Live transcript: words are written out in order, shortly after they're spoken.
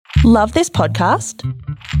Love this podcast?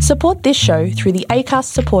 Support this show through the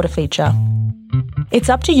Acast supporter feature. It's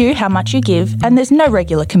up to you how much you give, and there's no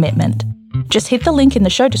regular commitment. Just hit the link in the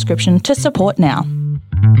show description to support now.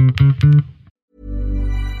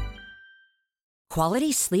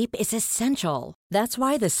 Quality sleep is essential. That's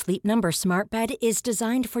why the Sleep Number Smart Bed is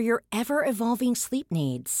designed for your ever-evolving sleep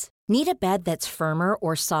needs. Need a bed that's firmer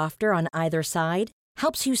or softer on either side?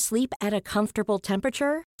 Helps you sleep at a comfortable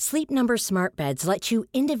temperature? Sleep Number Smart Beds let you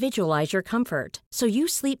individualize your comfort, so you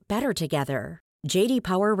sleep better together. J.D.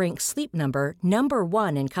 Power ranks Sleep Number number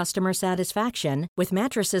 1 in customer satisfaction with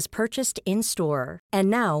mattresses purchased in-store. And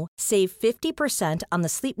now, save 50% on the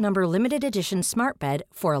Sleep Number Limited Edition Smart Bed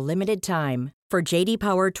for a limited time. For J.D.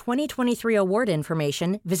 Power 2023 award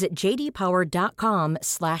information, visit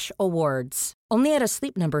jdpower.com/awards. Only at a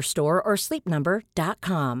Sleep Number store or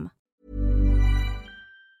sleepnumber.com.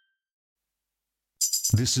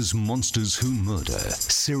 This is Monsters Who Murder,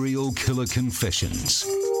 Serial Killer Confessions.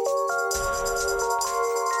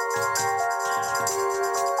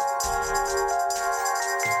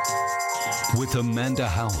 With Amanda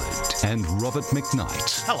Howard and Robert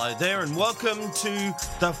McKnight. Hello there and welcome to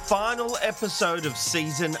the final episode of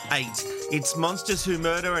Season 8. It's Monsters Who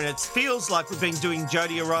Murder and it feels like we've been doing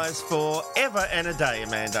Jodie Arias for ever and a day,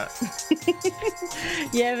 Amanda.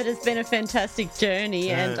 Yeah, but it's been a fantastic journey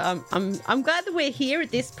and I'm glad that we're here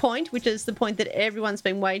at this point, which is the point that everyone's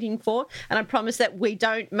been waiting for. And I promise that we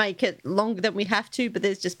don't make it longer than we have to, but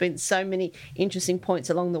there's just been so many interesting points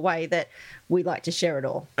along the way that we like to share it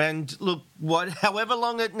all. And look, however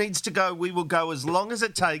long it needs to go, we will go as long as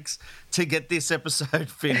it takes to get this episode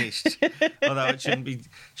finished. Although it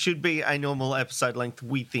should be a normal episode length,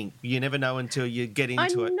 we think. You never know until you get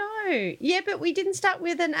into it. I know. Yeah, but we didn't start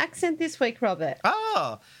with an accent this week, Robert.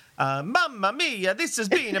 Oh, Mamma Mia, this has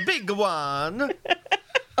been a big one.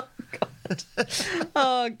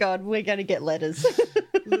 Oh, God, we're going to get letters.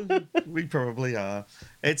 We probably are.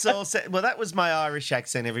 It's all set. Well, that was my Irish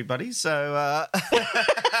accent, everybody. So,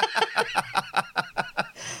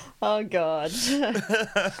 Oh, God.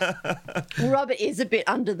 Robert is a bit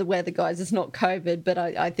under the weather, guys. It's not COVID, but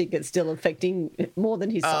I think it's still affecting more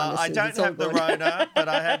than his sinuses. I don't have the Rona, but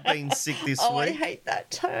I have been sick this week. I hate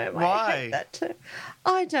that term. Why? I hate that term.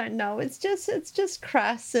 I don't know. It's just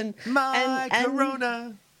crass and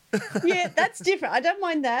Corona. Yeah, that's different. I don't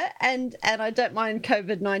mind that, and I don't mind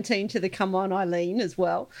COVID-19 to the come on Eileen as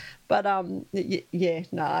well. But yeah,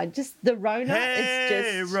 no, just the Rona. Hey,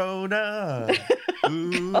 it's just Rona.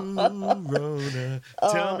 Ooh, Rona.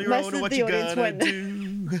 Tell me, Rona, what you gonna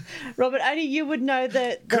do? Robert, only you would know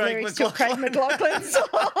the lyrics to a Craig McLachlan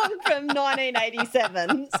song from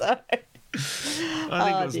 1987. So. I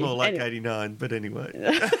think it was more like 89, but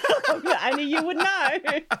anyway. Only you would know.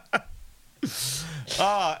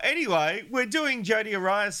 Anyway, we're doing Jodie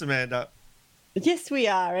Arias, Amanda. Yes, we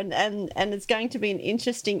are, and it's going to be an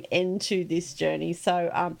interesting end to this journey.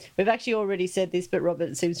 So we've actually already said this, but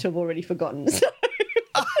Robert seems to have already forgotten. So.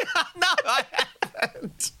 No, I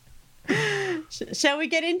haven't. Shall we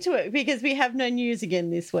get into it? Because we have no news again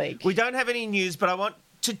this week. We don't have any news, but I want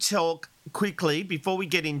to talk quickly before we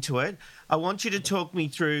get into it. I want you to talk me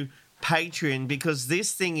through Patreon because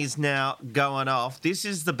this thing is now going off. This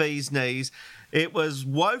is the bee's knees. It was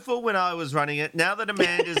woeful when I was running it. Now that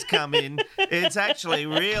Amanda's come in, it's actually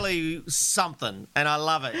really something, and I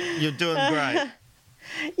love it. You're doing great.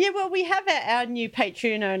 Yeah, well, we have our new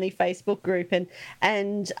Patreon-only Facebook group,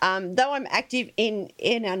 and though I'm active in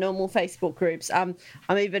our normal Facebook groups, I'm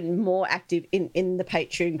even more active in the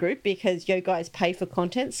Patreon group because you guys pay for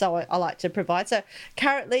content, so I like to provide. So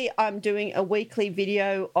currently I'm doing a weekly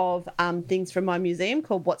video of things from my museum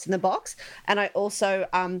called What's in the Box, and I also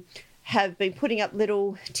have been putting up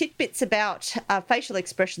little tidbits about facial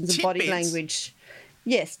expressions and body language.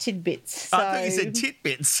 Yes, tidbits. So, I thought you said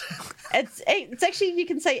titbits. It's actually, you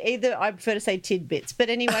can say either. I prefer to say tidbits, but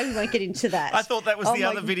anyway, we won't get into that. I thought that was the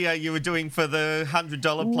other video you were doing for the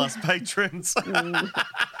 $100 plus patrons.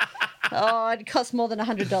 Oh, it costs more than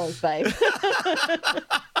 $100, babe.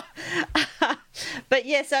 But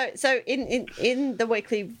yeah, so in the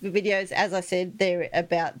weekly videos, as I said, they're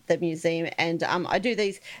about the museum, and I do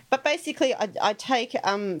these. But basically, I take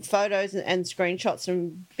photos and screenshots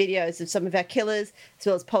and videos of some of our killers, as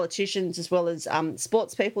well as politicians, as well as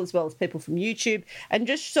sports people, as well as people from YouTube, and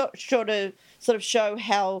just sort of show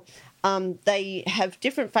how they have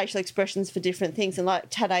different facial expressions for different things. And like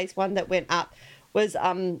today's one that went up was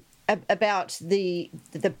about the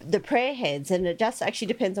prayer hands, and it just actually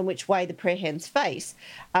depends on which way the prayer hands face,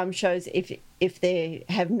 shows if they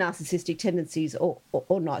have narcissistic tendencies or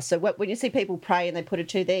not. So when you see people pray and they put it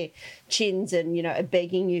to their chins and, you know, are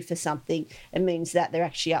begging you for something, it means that they're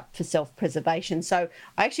actually up for self-preservation. So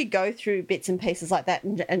I actually go through bits and pieces like that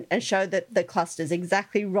and show that the clusters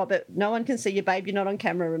exactly. Robert, no one can see you, babe. You're not on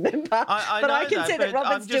camera, remember? I can see that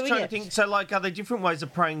Robert's doing it. I'm just trying to think, so, like, are there different ways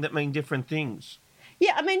of praying that mean different things?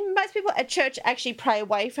 Yeah, I mean, most people at church actually pray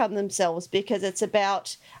away from themselves because it's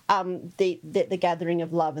about the gathering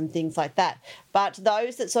of love and things like that. But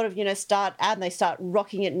those that sort of, you know, start out and they start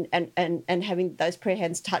rocking it and having those prayer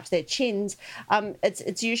hands touch their chins,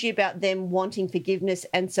 it's usually about them wanting forgiveness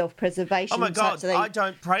and self-preservation. Oh, my God, I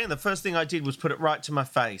don't pray, and the first thing I did was put it right to my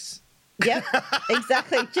face. Yep,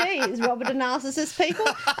 exactly. Gee, is Robert a narcissist, people?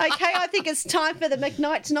 Okay, I think it's time for the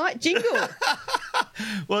McKnight Tonight jingle.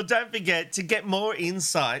 Well, don't forget, to get more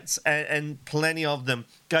insights and plenty of them,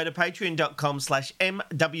 go to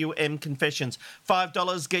patreon.com/MWM-confessions.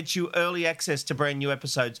 $5 gets you early access to brand new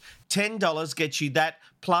episodes. $10 gets you that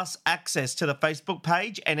plus access to the Facebook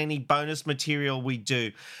page and any bonus material we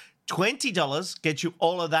do. $20 gets you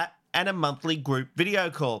all of that and a monthly group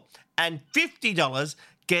video call. And $50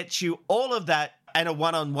 gets you all of that and a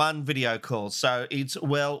one-on-one video call. So it's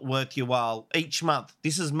well worth your while each month.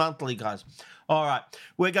 This is monthly, guys. All right,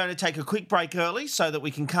 we're going to take a quick break early so that we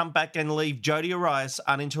can come back and leave Jodi Arias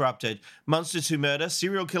uninterrupted. Monsters Who Murder,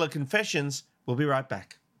 Serial Killer Confessions. We'll be right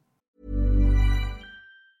back.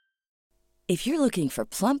 If you're looking for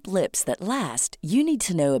plump lips that last, you need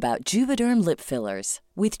to know about Juvederm lip fillers.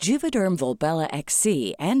 With Juvederm Volbella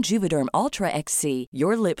XC and Juvederm Ultra XC,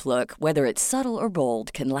 your lip look, whether it's subtle or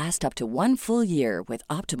bold, can last up to 1 full year with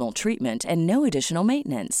optimal treatment and no additional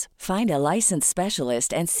maintenance. Find a licensed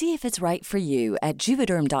specialist and see if it's right for you at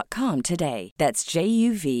Juvederm.com today. That's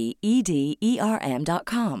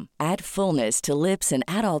JUVEDERM.com. Add fullness to lips in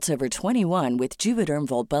adults over 21 with Juvederm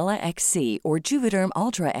Volbella XC or Juvederm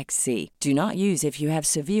Ultra XC. Do not use if you have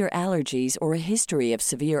severe allergies or a history of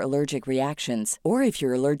severe allergic reactions, or if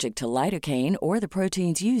you're allergic to lidocaine or the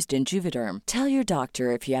proteins used in Juvederm. Tell your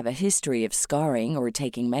doctor if you have a history of scarring or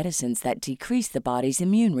taking medicines that decrease the body's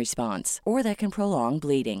immune response or that can prolong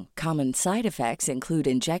bleeding. Common side effects include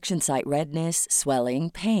injection site redness, swelling,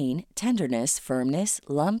 pain, tenderness, firmness,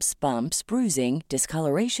 lumps, bumps, bruising,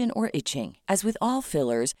 discoloration, or itching. As with all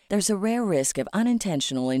fillers, there's a rare risk of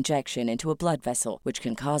unintentional injection into a blood vessel, which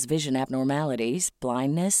can cause vision abnormalities,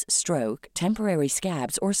 blindness, stroke, temporary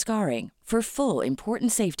scabs, or scarring. For full,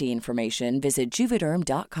 important safety information, visit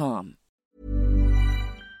Juvederm.com.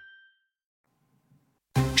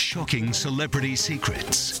 Shocking celebrity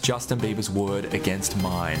secrets. Justin Bieber's word against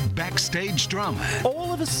mine. Backstage drama.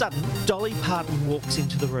 All of a sudden, Dolly Parton walks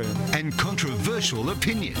into the room. And controversial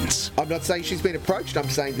opinions. I'm not saying she's been approached. I'm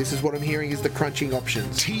saying this is what I'm hearing is the crunching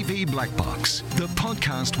options. TV Black Box, the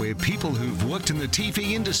podcast where people who've worked in the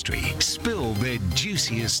TV industry spill their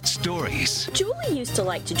juiciest stories. Julie used to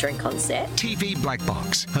like to drink on set. TV Black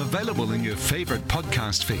Box, available in your favourite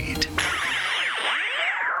podcast feed.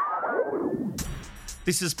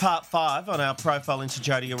 This is part 5 on our profile into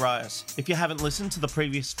Jodi Arias. If you haven't listened to the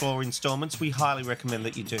previous 4 instalments, we highly recommend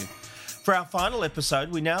that you do. For our final episode,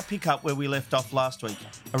 we now pick up where we left off last week.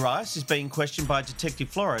 Arias is being questioned by Detective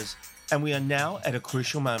Flores, and we are now at a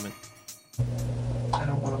crucial moment. I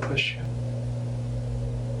don't want to push you.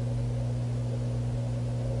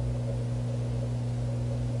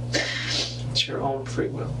 It's your own free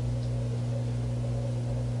will.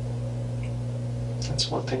 That's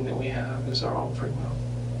one thing that we have is our own free will.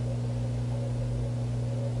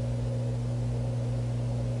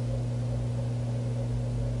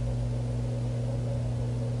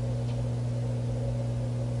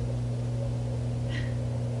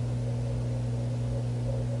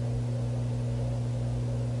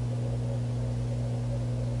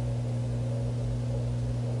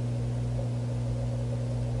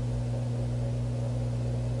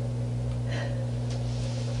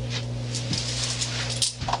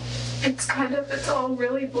 It's all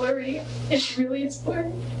really blurry. It really is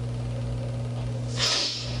blurry.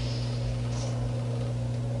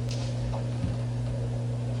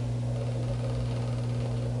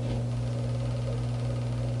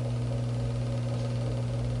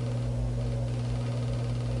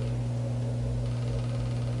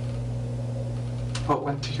 What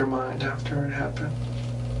went through your mind after it happened?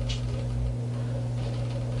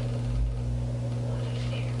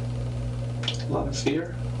 A lot of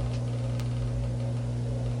fear?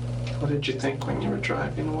 What did you think when you were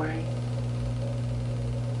driving away?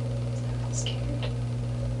 I was scared.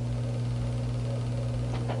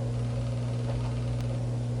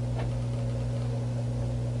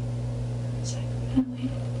 definitely.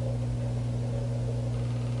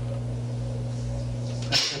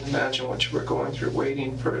 I can imagine what you were going through,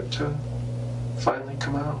 waiting for it to finally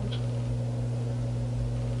come out.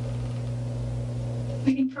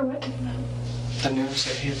 Waiting for what to come out? The news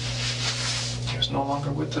that he was no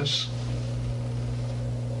longer with us.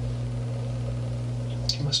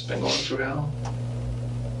 He must have been going through hell.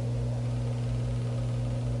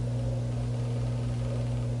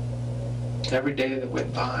 Every day that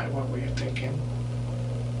went by, what were you thinking?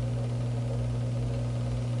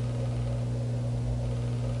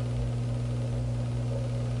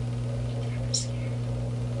 I was scared.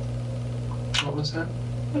 What was that?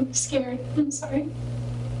 I was scared. I'm sorry.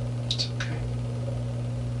 It's okay.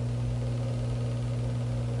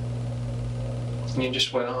 And you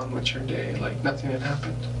just went on with your day like nothing had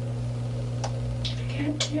happened. I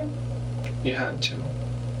had to. You had to.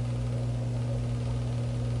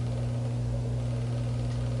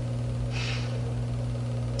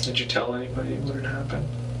 Did you tell anybody what had happened?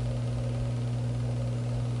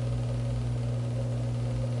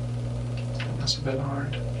 It must have been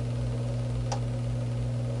hard.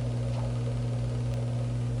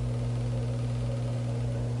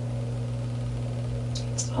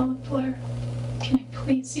 It's all a blur. Can I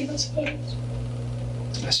please see those photos?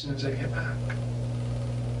 As soon as I get back,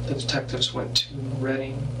 the detectives went to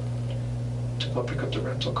Reading to go pick up the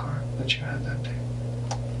rental car that you had that day.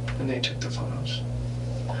 And they took the photos.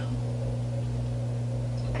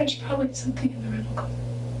 There's probably something in the rental car.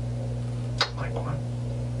 Like what?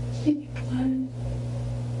 Maybe blood.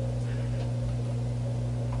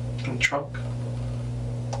 In the trunk.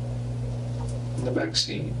 In the back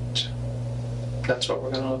seat. That's what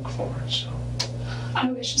we're gonna look for, so.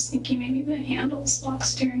 I was just thinking maybe the handles, lock,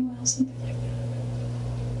 steering wheel, something like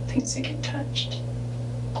that. Things that get touched.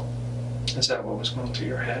 Is that what was going through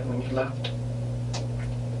your head when you left?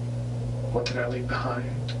 What did I leave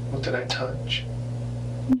behind? What did I touch?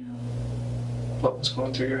 No. What was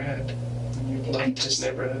going through your head when you left his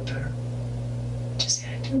neighborhood there? Just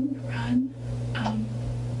had to run.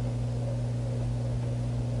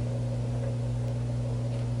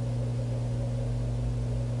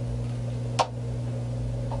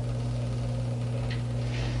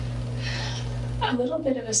 A little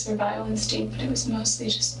bit of a survival instinct, but it was mostly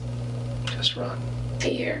just run.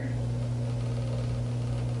 Fear.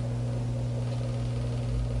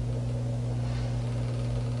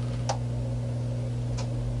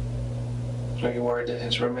 Are you worried that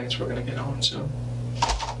his roommates were going to get home soon?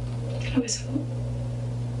 I was home.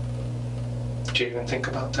 Did you even think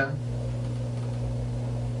about that?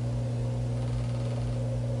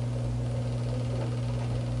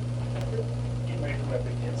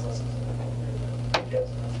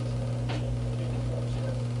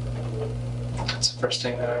 That's the first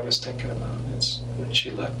thing that I was thinking about is when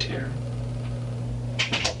she left here.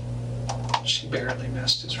 She barely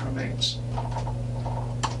missed his roommates.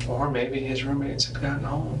 Or maybe his roommates had gotten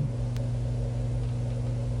home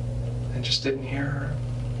and just didn't hear her.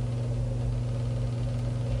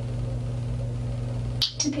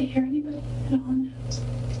 Did they hear anybody at all in the house?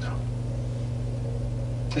 No.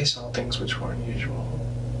 They saw things which were unusual.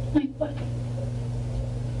 Like what?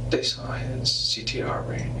 They saw his CTR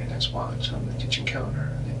ring and his watch on the kitchen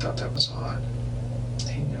counter, and they thought that was odd.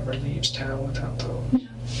 He never leaves town without those. No,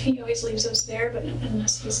 he always leaves those there, but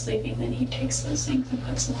unless he's sleeping, then he takes those things and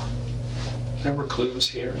puts them on. There were clues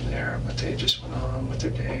here and there, but they just went on with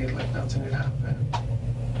their day like nothing had happened,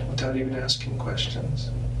 without even asking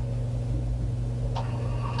questions.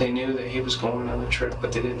 They knew that he was going on a trip,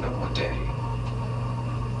 but they didn't know what day.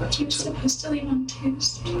 That's He what was took supposed to leave on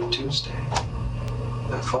Tuesday. on Tuesday,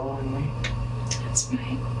 that following week. That's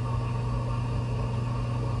right.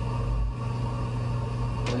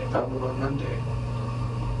 And they found him on Monday.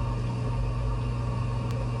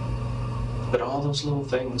 But all those little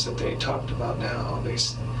things that they talked about now,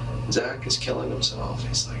 Zach is killing himself.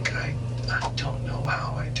 He's like, I don't know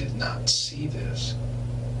how I did not see this.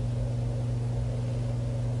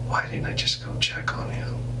 Why didn't I just go check on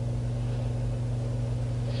him?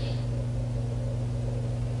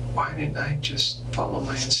 Why didn't I just follow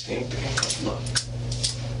my instinct and go look?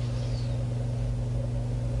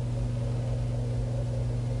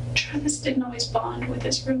 Travis didn't always bond with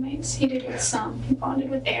his roommates. He did with some. He bonded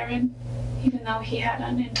with Aaron, even though he had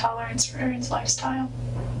an intolerance for Aaron's lifestyle.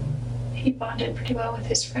 He bonded pretty well with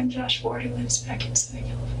his friend Josh Ward, who lives back in Southern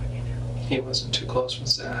California now. He wasn't too close with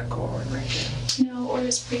Zach or Enrique. No, or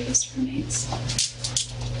his previous roommates.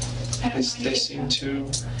 I don't know They anything seem about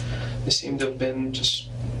to have been just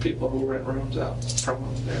people who rent rooms out from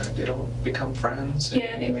them there. They don't become friends.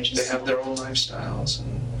 Yeah, they were just. They have their own lifestyles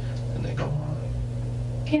and they go on.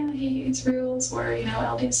 Yeah, his rules were,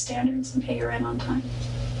 LDS standards and pay your rent on time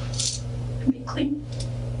and be clean.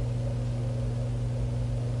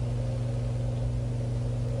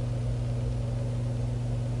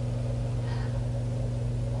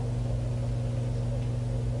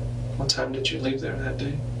 What time did you leave there that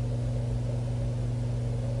day?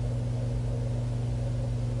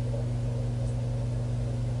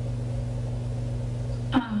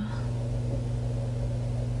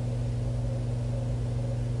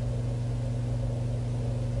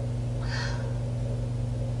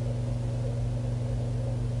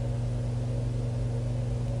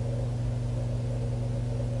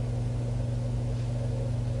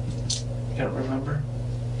 You don't remember?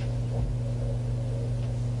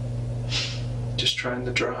 Just trying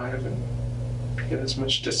to drive and get as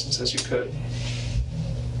much distance as you could.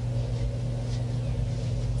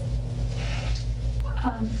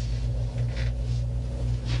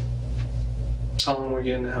 How long were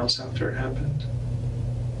you in the house after it happened?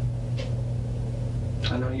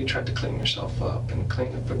 I know you tried to clean yourself up and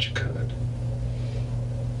clean up what you could.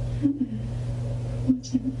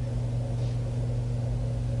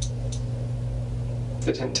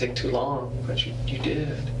 It didn't take too long, but you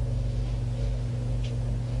did.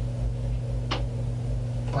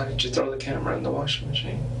 Why did you throw the camera in the washing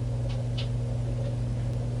machine?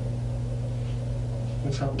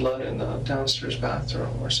 We found blood in the downstairs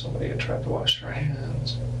bathroom where somebody had tried to wash their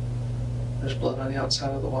hands. There's blood on the outside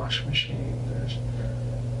of the washing machine.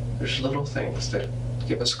 There's little things that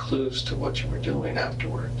give us clues to what you were doing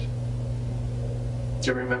afterward. Do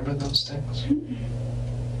you remember those things?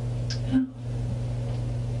 No.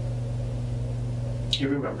 You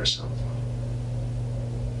remember some of them.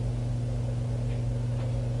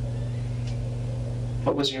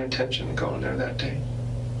 What was your intention in going there that day?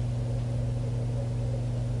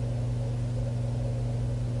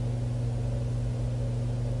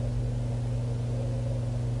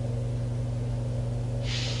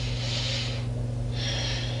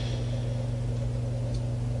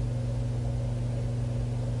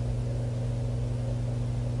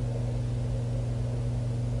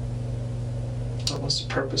 What was the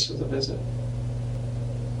purpose of the visit?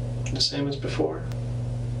 The same as before?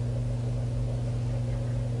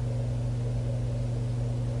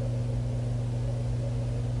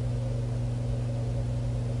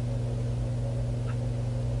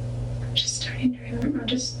 I'm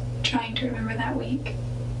just trying to remember that week,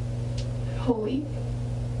 that whole week.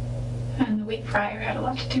 And the week prior had a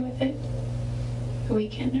lot to do with it. The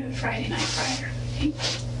weekend or Friday night prior, I think.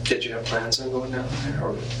 Did you have plans on going down there?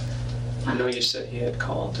 Or I know you said he had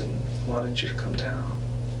called and wanted you to come down.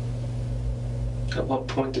 At what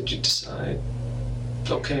point did you decide,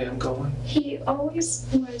 okay, I'm going? He always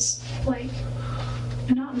was like,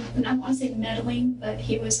 I don't want to say meddling, but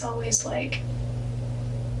he was always like,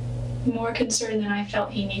 more concerned than I felt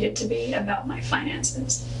he needed to be about my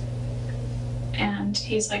finances. And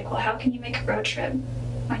he's like, well, how can you make a road trip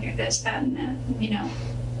when you're this, that, and that,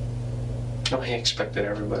 Well, he expected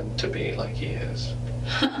everyone to be like he is.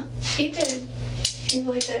 He did. He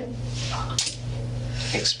really did.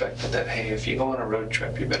 He expected that, hey, if you go on a road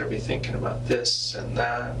trip, you better be thinking about this and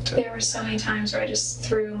that. There were so many times where I just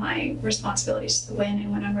threw my responsibilities to the wind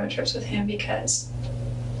and went on road trips with him because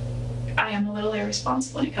I am a little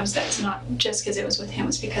irresponsible when it comes to that. It's not just because it was with him,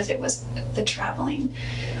 it's because it was the traveling.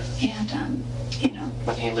 And,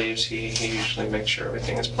 When he leaves, he usually makes sure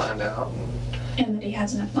everything is planned out. And that he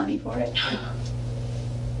has enough money for it.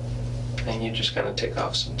 And you just kind of take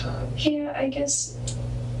off sometimes. Yeah, I guess.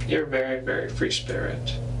 You're a very, very free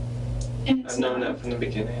spirit. And I've known that from the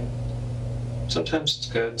beginning. Sometimes it's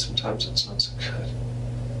good, sometimes it's not so good.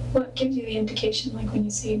 What gives you the indication, like when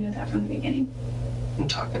you say you know that from the beginning? I'm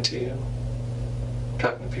talking to you. I'm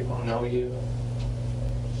talking to people who know you.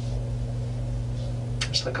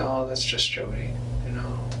 It's like, oh, that's just Jody,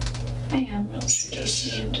 I am real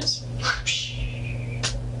stingy and just...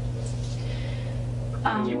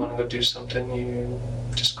 When you want to go do something, you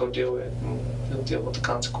just go do it, and you'll deal with the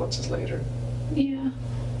consequences later. Yeah.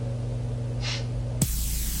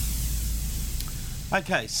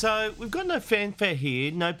 Okay, so we've got no fanfare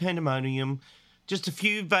here, no pandemonium, just a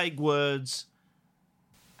few vague words.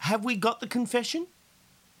 Have we got the confession?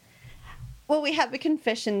 Well, we have a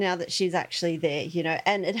confession now that she's actually there,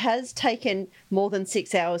 and it has taken more than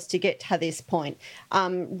 6 hours to get to this point.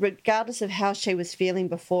 Regardless of how she was feeling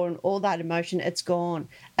before and all that emotion, it's gone.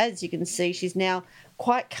 As you can see, she's now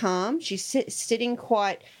quite calm. She's sitting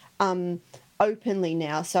quite openly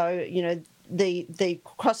now. So, the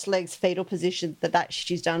cross legs fetal position that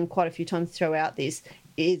she's done quite a few times throughout this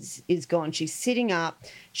is gone. She's sitting up.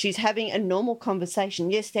 She's having a normal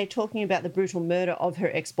conversation. Yes, they're talking about the brutal murder of her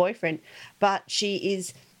ex-boyfriend, but she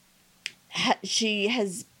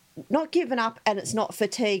has not given up, and it's not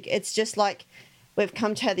fatigue. It's just like, we've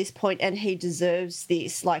come to this point and he deserves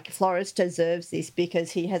this. Like, Flores deserves this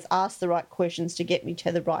because he has asked the right questions to get me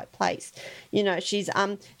to the right place. You know, she's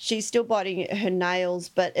still biting her nails,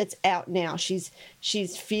 but it's out now. She's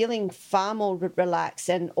feeling far more relaxed,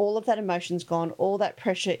 and all of that emotion's gone. All that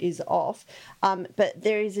pressure is off. But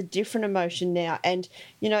there is a different emotion now. And,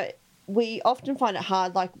 you know, we often find it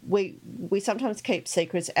hard. Like, we sometimes keep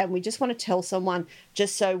secrets, and we just want to tell someone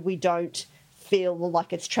just so we don't feel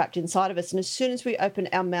like it's trapped inside of us. And as soon as we open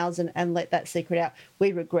our mouths and let that secret out,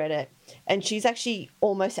 we regret it. And she's actually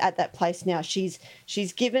almost at that place now. She's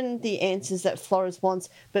given the answers that Flores wants,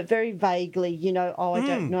 but very vaguely, you know, I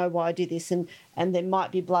don't know why I did this, and there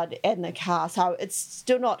might be blood in the car. So it's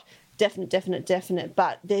still not definite,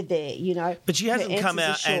 but they're there, you know. But she hasn't come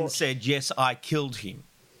out and said, yes, I killed him.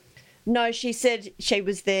 No, she said she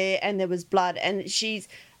was there and there was blood, and she's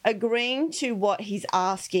agreeing to what he's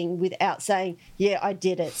asking without saying, yeah, I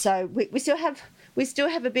did it. So we still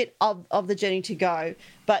have a bit of the journey to go,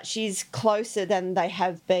 but she's closer than they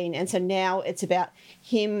have been. And so now it's about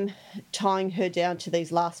him tying her down to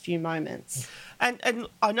these last few moments. And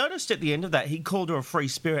I noticed at the end of that, he called her a free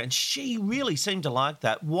spirit, and she really seemed to like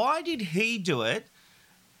that. Why did he do it?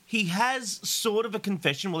 He has sort of a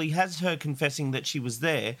confession. Well, he has her confessing that she was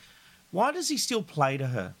there. Why does he still play to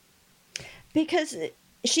her? Because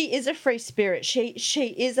she is a free spirit. She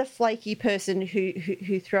is a flaky person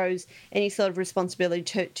who throws any sort of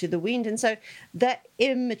responsibility to the wind. And so that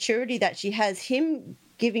immaturity that she has, him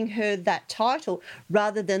giving her that title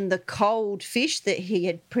rather than the cold fish that he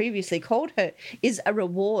had previously called her, is a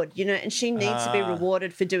reward, you know, and she needs to be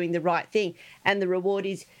rewarded for doing the right thing. And the reward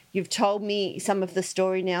is, you've told me some of the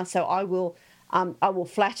story now, so I will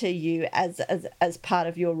flatter you as part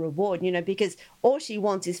of your reward, you know, because all she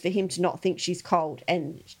wants is for him to not think she's cold,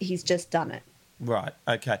 and he's just done it. Right,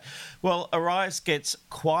 okay. Well, Arias gets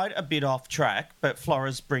quite a bit off track, but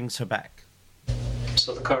Flores brings her back.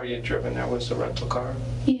 So the car you had driven there was the rental car?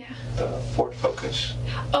 Yeah. The Ford Focus?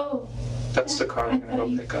 Oh. That's the car they're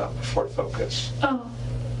going to go pick up, a Ford Focus. Oh,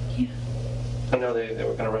 yeah. I know they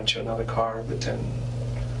were going to rent you another car, but then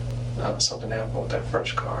something happened with that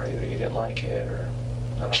first car. Either you didn't like it, or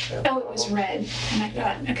I don't know. Oh, it was red, and I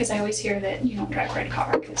thought, because I always hear that you don't drive a red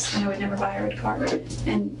car, because I would never buy a red car,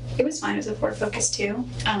 and it was fine. It was a Ford Focus too.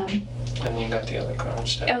 And you got the other car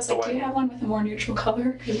instead. I was like, do you have one with a more neutral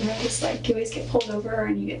color? Because I was like, you always get pulled over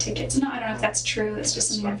and you get tickets. No, I don't know if that's true. It's just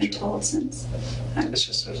something I've been told since. It's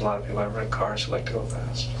just there's a lot of people that have red cars who like to go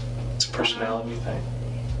fast. It's a personality thing.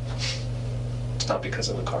 It's not because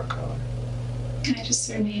of the car color. And I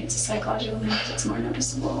just, for me, it's a psychological thing because it's more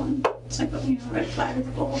noticeable, and it's like, you know, a red flag with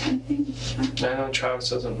a bull kind of thing. I know Travis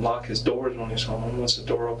doesn't lock his doors when he's home. Was the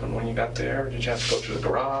door open when you got there? Or did you have to go through the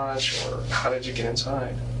garage? Or how did you get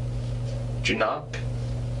inside? Did you knock?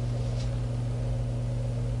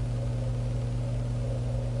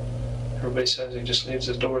 Everybody says he just leaves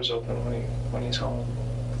his doors open when he's home.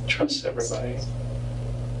 Trusts everybody.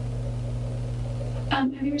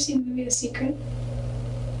 Have you ever seen the movie The Secret?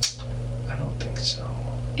 I don't think so.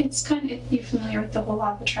 It's kind of, you're familiar with the whole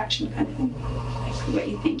law of attraction kind of thing, like what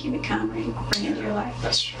you think you become or you bring into your life.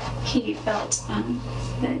 That's true. He felt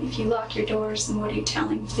that if you lock your doors, then what are you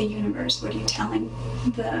telling the universe? What are you telling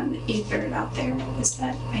the ether out there? Is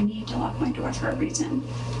that I need to lock my door for a reason.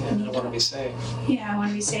 Yeah, I want to be safe. Yeah, I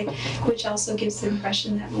want to be safe, which also gives the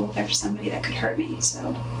impression that, well, there's somebody that could hurt me.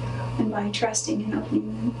 So, and by trusting and opening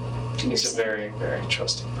them to He's a very, very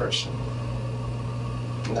trusting person.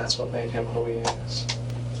 And that's what made him who he is.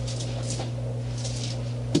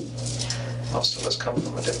 Most of us come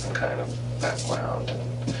from a different kind of background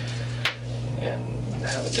and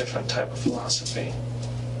have a different type of philosophy.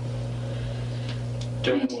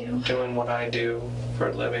 Doing what I do for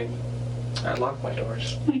a living, I lock my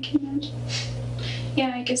doors. I can imagine.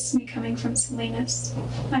 Yeah, I guess me coming from Salinas,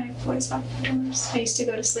 I've always locked my doors. I used to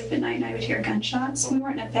go to sleep at night and I would hear gunshots. We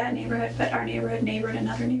weren't in a bad neighborhood, but our neighborhood neighbored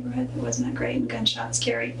another neighborhood that wasn't that great, and gunshots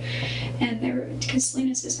carried. And they were, because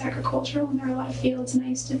Salinas is agricultural and there were a lot of fields, and I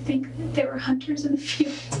used to think that there were hunters in the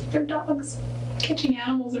fields with their dogs catching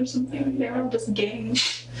animals or something. They were all just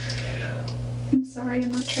gangs. I'm sorry,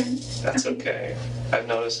 I'm not trying to... That's okay. I've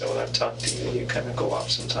noticed that when I've talked to you, you kind of go off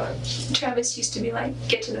sometimes. Travis used to be like,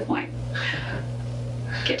 get to the point.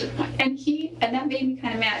 Get to the point. And that made me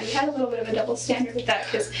kind of mad. He had a little bit of a double standard with that,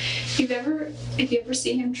 because if you ever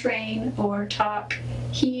see him train or talk,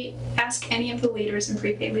 ask any of the leaders in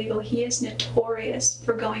prepaid legal, he is notorious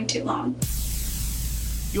for going too long.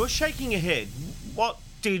 You're shaking your head. What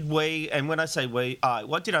did we, and when I say we,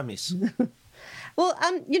 what did I miss? Well,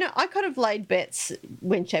 I kind of laid bets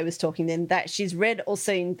when Shay was talking then that she's read or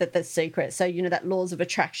seen The Secret. So, that laws of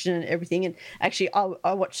attraction and everything. And actually,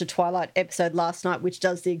 I watched a Twilight episode last night, which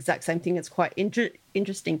does the exact same thing. It's quite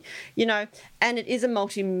interesting, and it is a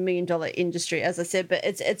multi-million-dollar industry, as I said, but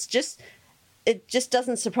it just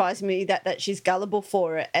doesn't surprise me that she's gullible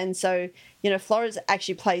for it. And so, Flores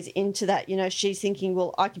actually plays into that. She's thinking,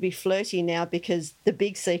 well, I could be flirty now because the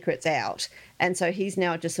big secret's out. And so he's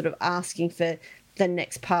now just sort of asking for the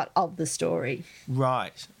next part of the story.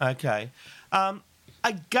 Right. Okay. I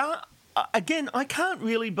can't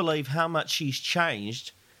really believe how much she's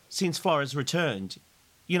changed since Flores returned.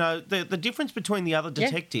 The difference between the other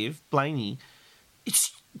detective, Blaney,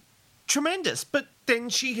 it's tremendous. But then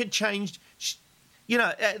she had changed.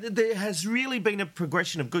 There has really been a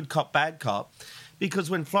progression of good cop, bad cop, because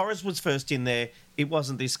when Flores was first in there, it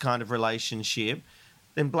wasn't this kind of relationship.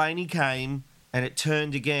 Then Blaney came and it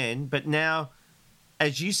turned again. But now,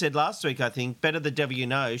 as you said last week, I think, better the devil you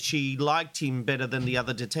know, she liked him better than the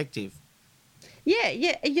other detective.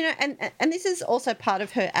 Yeah, and this is also part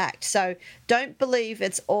of her act. So don't believe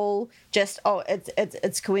it's all just,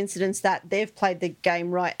 it's coincidence that they've played the game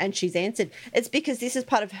right and she's answered. It's because this is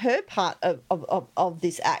part of her part of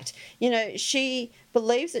this act. She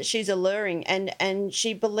believes that she's alluring and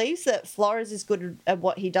she believes that Flores is good at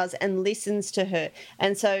what he does and listens to her.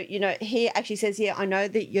 And so, he actually says, yeah, I know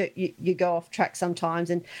that you go off track sometimes.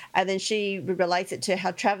 And then she relates it to how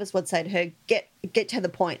Travis would say to her, get to the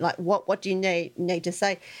point. Like, what do you need to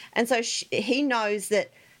say? And so he knows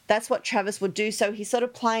that that's what Travis would do. So he's sort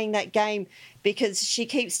of playing that game because she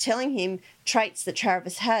keeps telling him traits that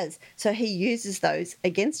Travis has. So he uses those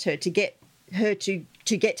against her to get her to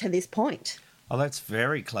get to this point. Oh, that's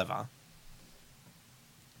very clever.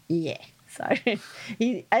 Yeah. So,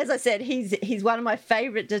 as I said, he's one of my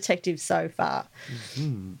favourite detectives so far.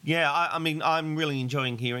 Mm-hmm. Yeah, I mean, I'm really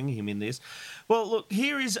enjoying hearing him in this. Well, look,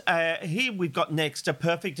 here we've got next a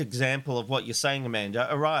perfect example of what you're saying, Amanda.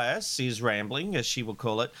 Arias is rambling, as she will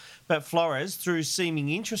call it, but Flores, through seeming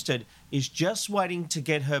interested, is just waiting to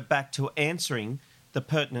get her back to answering the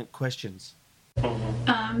pertinent questions.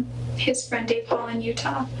 His friend Dave Hall in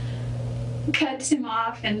Utah cuts him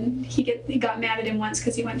off, and he got mad at him once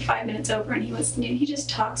because he went 5 minutes over, and he just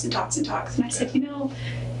talks and talks and talks. And I said,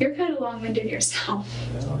 you're kind of long-winded yourself.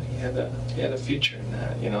 He had a future in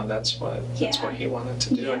that. That's what he wanted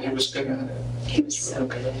to do, and he was good at it. He was so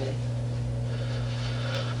good at it.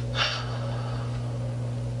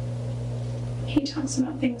 He talks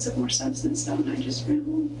about things of more substance, though, and I just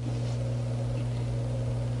ramble.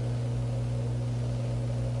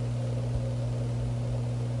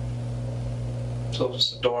 So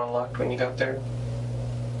was the door unlocked when you got there?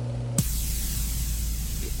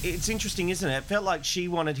 It's interesting, isn't it? It felt like she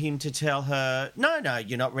wanted him to tell her, no,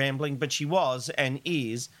 you're not rambling, but she was and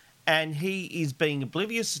is, and he is being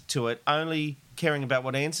oblivious to it, only caring about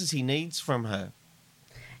what answers he needs from her.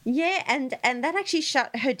 Yeah, and that actually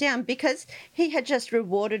shut her down because he had just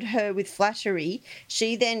rewarded her with flattery.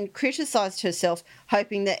 She then criticised herself,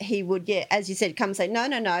 hoping that he would, as you said, come and say, no,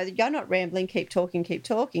 you're not rambling, keep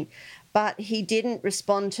talking. But he didn't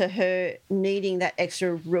respond to her needing that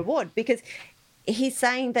extra reward because he's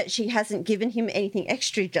saying that she hasn't given him anything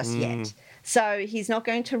extra just yet. So he's not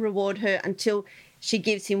going to reward her until she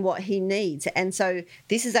gives him what he needs. And so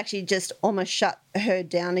this has actually just almost shut her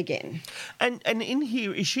down again. And in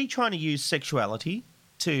here, is she trying to use sexuality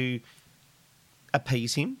to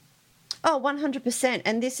appease him? Oh, 100%.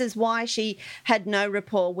 And this is why she had no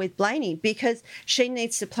rapport with Blaney, because she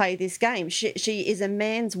needs to play this game. She is a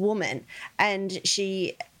man's woman and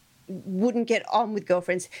she wouldn't get on with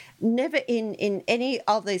girlfriends. Never in any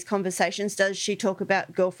of these conversations does she talk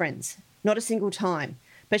about girlfriends. Not a single time.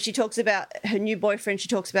 But she talks about her new boyfriend. She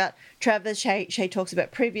talks about Travis. She talks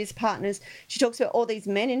about previous partners. She talks about all these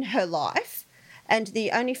men in her life. And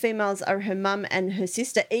the only females are her mum and her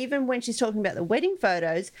sister. Even when she's talking about the wedding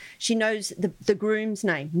photos, she knows the groom's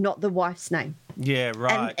name, not the wife's name. Yeah,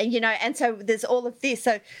 right. And so there's all of this.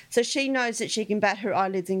 So she knows that she can bat her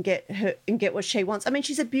eyelids and get what she wants. I mean,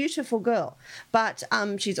 she's a beautiful girl, but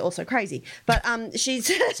she's also crazy. But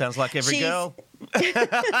she's sounds like every girl.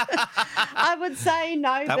 I would say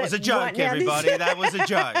no. That was a joke, right now, everybody. That was a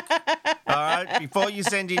joke. All right, before you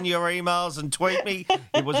send in your emails and tweet me,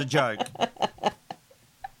 it was a joke.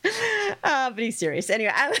 But he's serious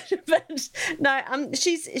anyway. But no,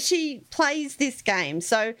 she plays this game,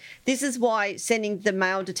 so this is why sending the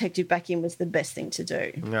male detective back in was the best thing to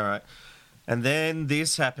do. All right, and then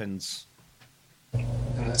this happens, and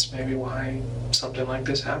that's maybe why something like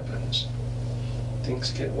this happens.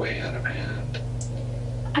 things get way out of hand?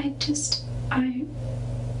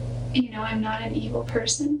 I'm not an evil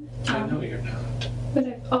person. I know you're not. But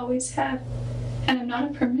I've always have. And I'm not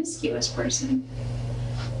a promiscuous person.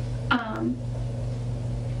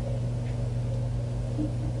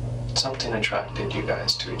 Something attracted you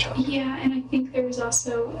guys to each other. Yeah, and I think there was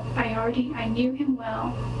also, I knew him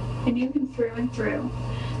well. I knew him through and through.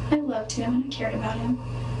 I loved him and I cared about him.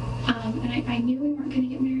 And I knew we weren't going to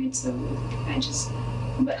get married, so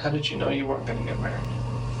but... How did you know you weren't going to get married?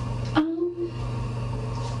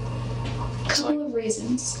 Couple of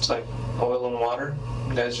reasons. It's like oil and water?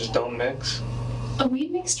 You guys just don't mix? We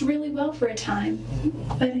mixed really well for a time,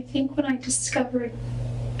 but I think when I discovered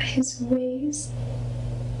his ways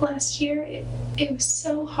last year, it was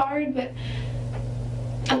so hard, but...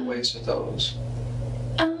 What ways are those?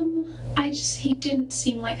 He didn't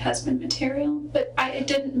seem like husband material, but it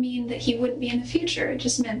didn't mean that he wouldn't be in the future. It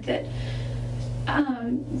just meant that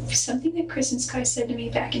something that Chris and Sky said to me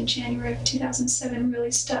back in January of 2007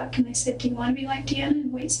 really stuck, and they said, do you want to be like Deanna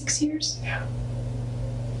and wait 6 years? Yeah.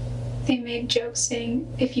 They made jokes saying,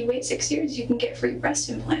 if you wait 6 years, you can get free breast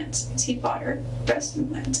implants, because he bought her breast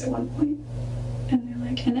implants at one point. And they're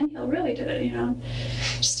like, and then he'll really do it,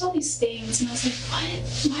 just all these things. And I was like, what?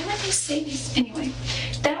 Why would they say these? Anyway,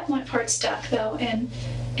 that one part stuck though, and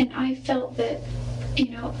I felt that,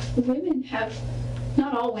 women have,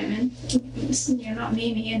 not all women, not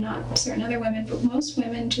Mimi and not certain other women, but most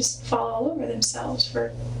women just fall all over themselves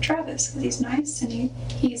for Travis, because he's nice and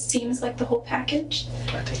he seems like the whole package.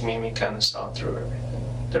 I think Mimi kind of saw through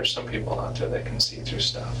everything. There's some people out there that can see through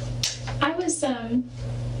stuff.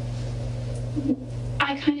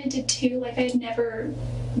 I kind of did too. Like, I had never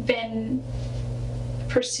been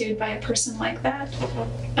pursued by a person like that.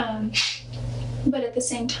 But at the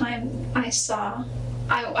same time,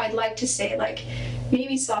 I'd like to say, like,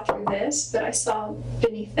 maybe saw through this, but I saw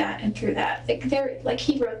beneath that and through that. Like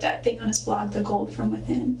he wrote that thing on his blog, The Gold from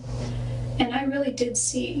Within. And I really did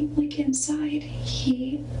see, like, inside,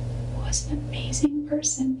 he was an amazing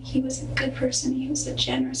person. He was a good person. He was a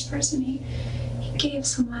generous person. He gave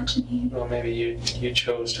so much, and Well, maybe you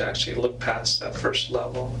chose to actually look past that first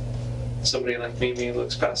level. Somebody like Mimi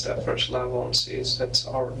looks past that first level and sees that's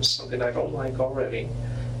something I don't like already,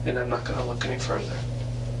 and I'm not going to look any further.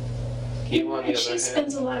 You, on the other she hand,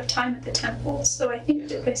 spends a lot of time at the temple, so I think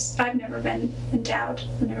that I've never been endowed.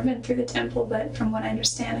 I've never been through the temple, but from what I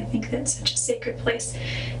understand, I think that's such a sacred place,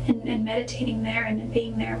 and meditating there and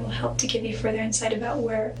being there will help to give you further insight about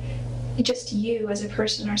where just you as a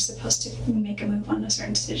person are supposed to make a move on a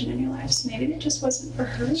certain decision in your life. So maybe that just wasn't for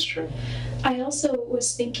her. That's true. I also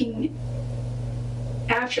was thinking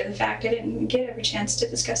after the fact, I didn't get every chance to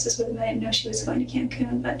discuss this with him. I didn't know she was going to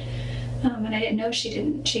Cancun, but and I didn't know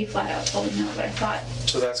she flat out told me no, but I thought.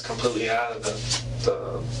 So that's completely out of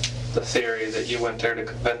the theory that you went there to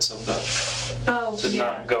convince him to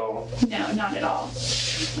not go. No, not at all.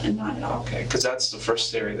 Not at all. Okay, because that's the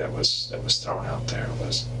first theory that was thrown out there,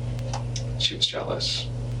 was she was jealous.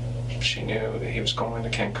 She knew that he was going to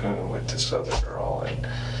Cancun with this other girl, and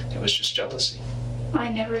it was just jealousy.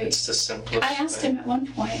 It's the simplest I asked him at one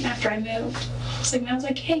point after I moved. I was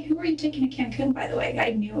like, hey, who are you taking to Cancun, by the way?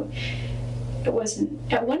 I knew it wasn't.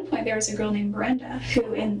 At one point, there was a girl named Brenda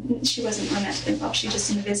who, and she wasn't romantically involved, she was just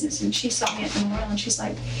in the business, and she saw me at the memorial, and she's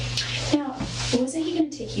like, now, wasn't he going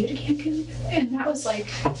to take you to Cancun? And that was like,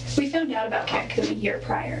 we found out about Cancun a year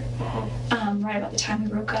prior, right about the time we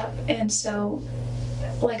broke up. And so,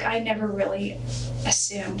 like, I never really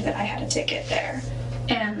assumed that I had a ticket there.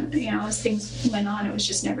 And, as things went on, it was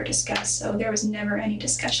just never discussed. So there was never any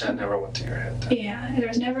discussion. That never went to your head then. Yeah, there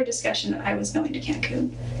was never a discussion that I was going to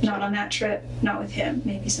Cancun. Not on that trip, not with him.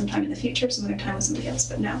 Maybe sometime in the future, some other time with somebody else,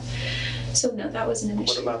 but no. So no, that wasn't an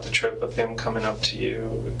issue. What about the trip of him coming up to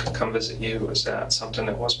you, come visit you? Is that something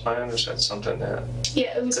that was planned, or is that something that...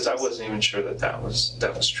 Yeah, it was... Because I wasn't even sure that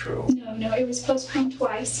was true. No, it was postponed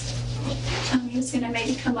twice. He was going to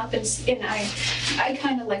maybe come up, and I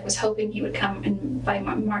kind of was hoping he would come by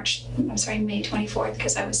May 24th,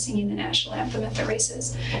 because I was singing the national anthem at the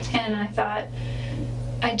races. And I thought,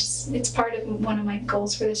 it's part of one of my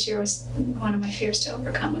goals for this year, was one of my fears to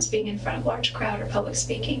overcome was being in front of a large crowd or public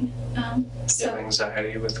speaking. So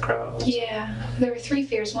anxiety with crowds? Yeah, there were 3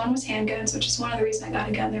 fears. One was handguns, which is one of the reasons I got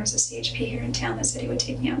a gun. There was a CHP here in town that said he would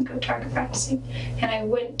take me out and go target practicing. And I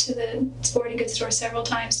went to the sporting goods store several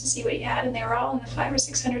times to see what he had, and they were all in the $500 or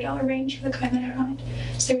 $600 range for the kind that I wanted.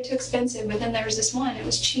 So they were too expensive, but then there was this one, it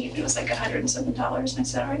was cheap. It was like $100 and something, and I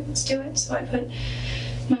said, all right, let's do it. So I put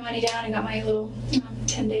my money down and got my little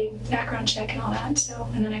 10-day background check and all that. So,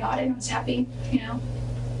 and then I got it and I was happy,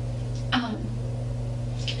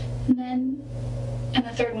 And then And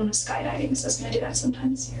the third one was skydiving, so I was going to do that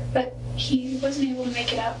sometime this year. But he wasn't able to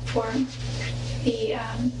make it up for the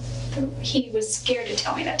he was scared to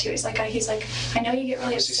tell me that too. He's like, I know you get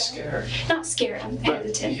really Was he upset. scared? Not scared. I'm But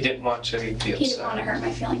hesitant. he didn't want you to be upset. He didn't want to hurt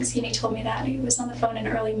my feelings. And he told me that. He was on the phone in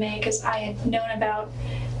early May because I had known about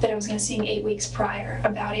that I was going to sing 8 weeks prior.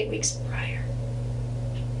 About 8 weeks prior.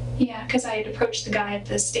 Yeah, because I had approached the guy at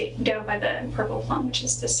the state down by the Purple Plum, which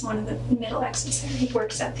is this one of the middle exits there. He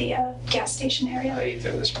works at the gas station area. I ate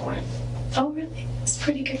there this morning. Oh, really? It's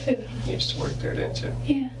pretty good food. You used to work there, didn't you?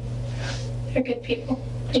 Yeah. They're good people.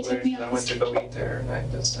 They It's took weird, me 'cause on I went to go eat there, and I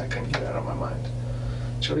couldn't get it out of my mind.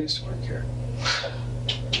 Jody used to work here.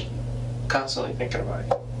 Constantly thinking about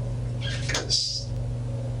you.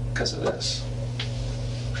 Because of this.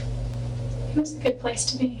 It was a good place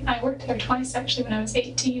to be. I worked there twice, actually, when I was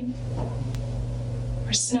 18.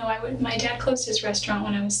 My dad closed his restaurant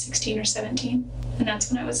when I was 16 or 17, and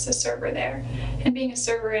that's when I was a server there. And being a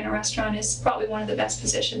server in a restaurant is probably one of the best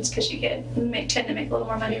positions because you tend to make a little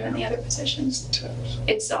more money than the other positions.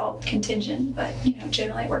 It's all contingent, but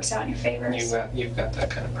generally it works out in your favor. You've got that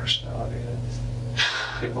kind of personality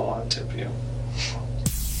that people want to tip you.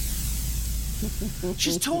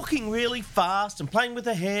 She's talking really fast and playing with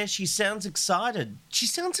her hair. She sounds excited. She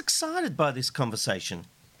sounds excited by this conversation.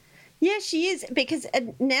 Yeah, she is, because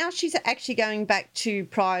now she's actually going back to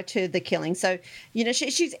prior to the killing. So,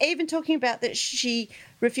 she's even talking about that she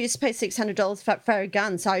refused to pay $600 for a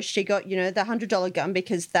gun. So she got, the $100 gun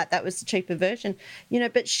because that was the cheaper version.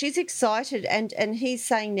 But she's excited, and he's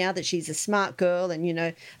saying now that she's a smart girl,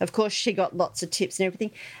 and, of course she got lots of tips and everything.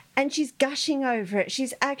 And she's gushing over it.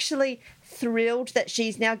 She's actually thrilled that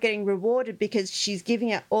she's now getting rewarded because she's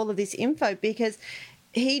giving out all of this info, because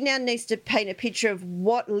he now needs to paint a picture of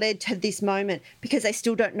what led to this moment, because they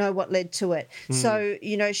still don't know what led to it. So,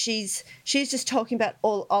 she's just talking about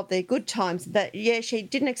all of their good times, that, she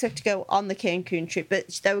didn't expect to go on the Cancun trip,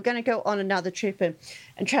 but they were going to go on another trip, and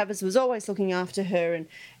Travis was always looking after her. And,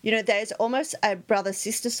 there's almost a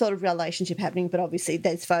brother-sister sort of relationship happening, but obviously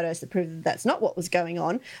there's photos that prove that that's not what was going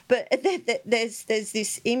on. But there's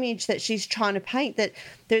this image that she's trying to paint that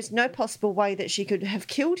there's no possible way that she could have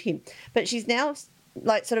killed him. But she's now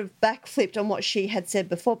sort of backflipped on what she had said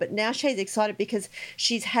before, but now she's excited because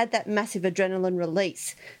she's had that massive adrenaline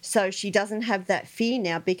release. So she doesn't have that fear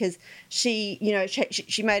now, because she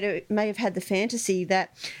may have had the fantasy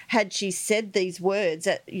that had she said these words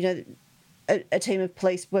that, a team of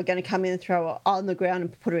police were going to come in and throw her on the ground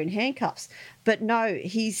and put her in handcuffs. But no,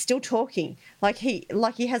 he's still talking. He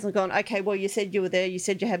hasn't gone, okay, well, you said you were there, you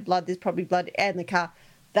said you had blood, there's probably blood in the car.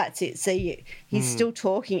 That's it. See you. He's still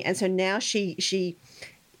talking, and so now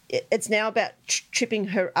it's now about tripping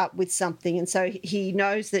her up with something, and so he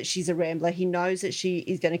knows that she's a rambler. He knows that she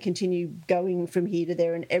is going to continue going from here to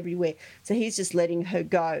there and everywhere. So he's just letting her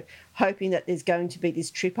go, hoping that there's going to be this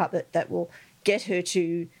trip up that will get her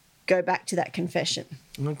to go back to that confession.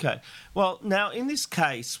 Okay. Well, now in this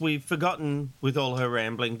case, we've forgotten, with all her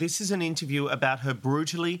rambling, this is an interview about her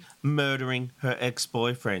brutally murdering her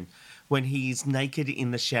ex-boyfriend when he's naked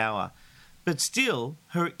in the shower. But still,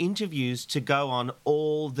 her interviews to go on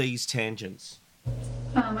all these tangents.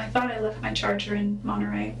 I thought I left my charger in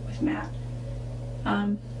Monterey with Matt.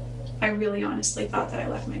 I really honestly thought that I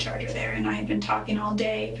left my charger there, and I had been talking all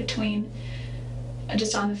day between,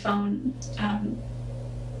 just on the phone.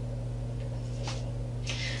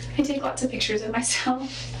 I take lots of pictures of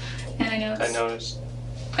myself, and I know I noticed.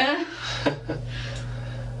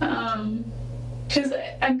 Because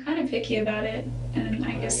I'm kind of picky about it, and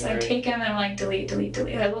I guess I take them and I'm like, delete, delete,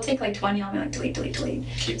 delete. I will take like 20, I'll be like, delete, delete, delete.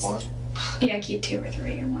 Keep one? Yeah, keep 2 or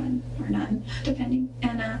 3 or 1 or none, depending.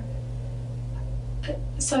 And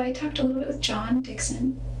so I talked a little bit with John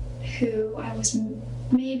Dixon, who I was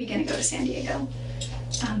maybe going to go to San Diego.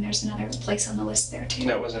 There's another place on the list there too.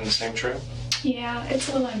 That was in the same trip? Yeah, it's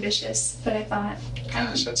a little ambitious, but I thought...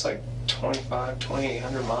 Gosh, that's like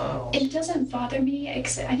 2,800 miles. It doesn't bother me,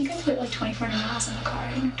 except I think I put like 2,400 miles in the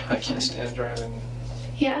car. I can't stand driving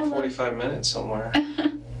 45 minutes somewhere.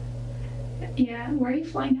 Yeah, where are you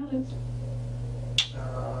flying out of?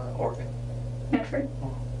 Oregon. Medford?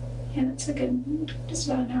 Yeah, that's a good, just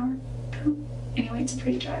about an hour. Anyway, it's a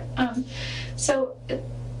pretty drive. So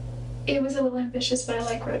it was a little ambitious, but I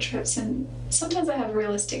like road trips, and sometimes I have a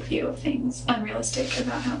realistic view of things, unrealistic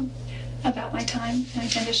about my time, and I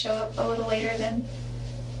tend to show up a little later than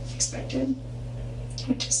expected,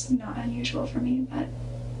 which is not unusual for me, but...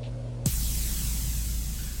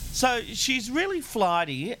 So she's really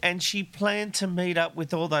flighty, and she planned to meet up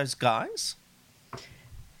with all those guys?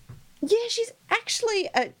 Yeah, she's actually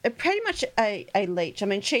pretty much a leech. I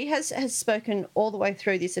mean, she has spoken all the way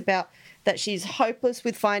through this about that she's hopeless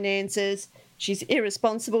with finances. She's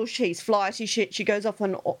irresponsible, she's flighty, she goes off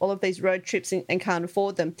on all of these road trips and can't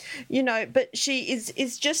afford them, you know, but she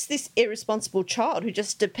is just this irresponsible child who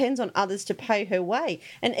just depends on others to pay her way.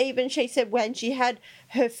 And even she said when she had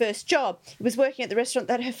her first job, it was working at the restaurant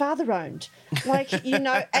that her father owned. Like, you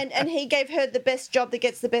know, and he gave her the best job that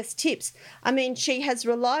gets the best tips. I mean, she has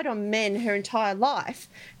relied on men her entire life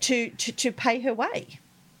to pay her way.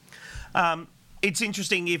 It's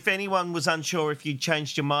interesting, if anyone was unsure if you'd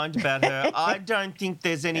changed your mind about her, I don't think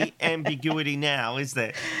there's any ambiguity now, is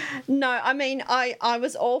there? No, I mean, I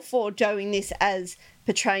was all for doing this as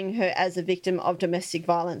portraying her as a victim of domestic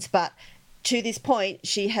violence, but to this point,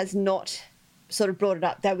 she has not sort of brought it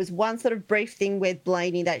up. There was one sort of brief thing with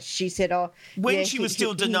Blaney that she said, when she was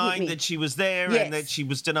still denying that she was there, yes, and that she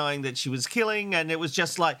was denying that she was killing, and it was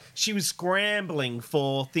just like she was scrambling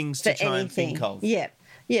for things to try and think of. Yeah.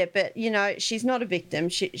 Yeah, but, you know, she's not a victim.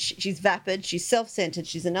 She's vapid, she's self-centred,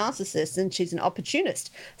 she's a narcissist, and she's an opportunist.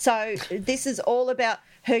 So this is all about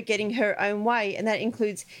her getting her own way, and that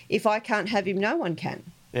includes, if I can't have him, no one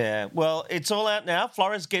can. Yeah, well, it's all out now.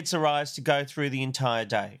 Flores gets a rise to go through the entire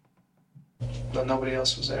day. But nobody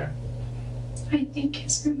else was there? I think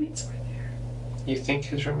his roommates were there. You think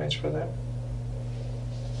his roommates were there?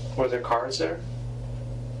 Were there cars there?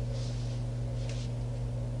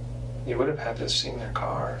 You would have had to have seen their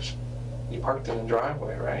cars. You parked in the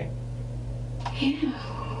driveway, right? Yeah.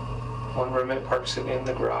 One roommate parks it in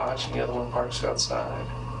the garage and the other one parks outside.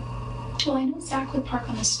 Well, I know Zach would park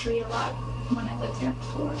on the street a lot when I lived there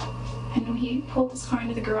before. I know he pulled his car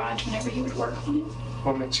into the garage whenever he would work on it.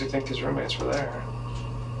 What makes you think his roommates were there?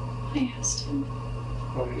 I asked him.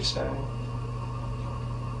 What did he say?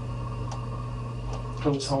 Who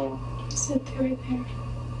was home? He said they were there.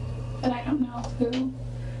 But I don't know who.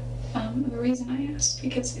 The reason I asked,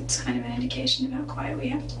 because it's kind of an indication of how quiet we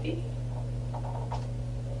have to be.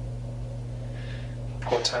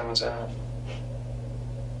 What time was that?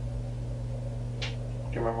 Do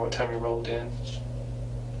you remember what time you rolled in?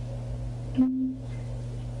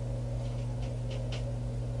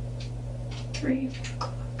 3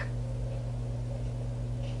 o'clock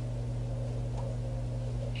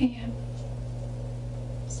a.m.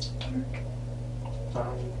 Still dark.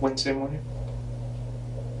 Wednesday morning?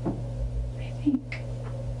 I think.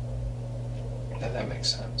 Yeah, that makes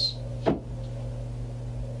sense.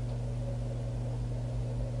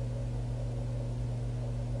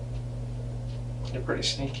 You're pretty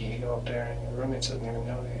sneaky. You go up there and your roommate doesn't even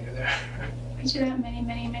know that you're there. I do that many,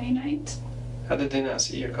 many, many nights. How did they not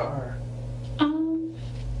see your car?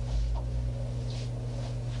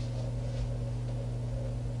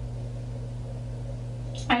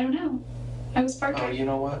 I don't know. I was parked. Oh, you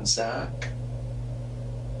know what? Zach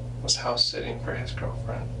was house sitting for his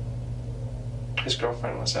girlfriend. His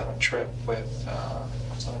girlfriend was on a trip with,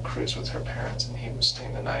 was on a cruise with her parents, and he was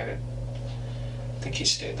staying the night at, I think he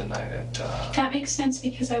stayed the night at... That makes sense,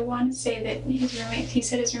 because I want to say that his roommate, he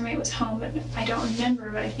said his roommate was home, but I don't remember,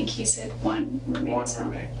 but I think he said one roommate was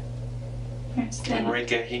home. Yes,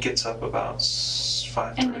 Enrique, he gets up about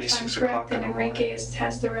 5:30, 6 o'clock in the morning. Enrique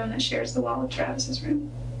has the room that shares the wall with Travis's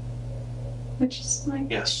room. Which is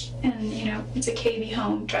like... Yes. And, you know, it's a KB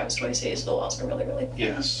home. Travis always says the walls are really, really thin.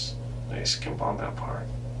 Yes. They skimp on that part.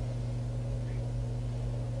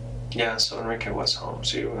 Yeah, so Enrique was home,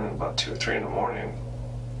 so he went about 2 or 3 in the morning.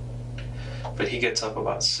 But he gets up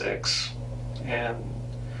about 6, and...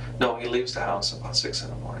 No, he leaves the house about 6 in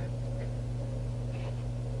the morning.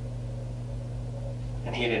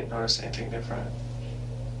 And he didn't notice anything different.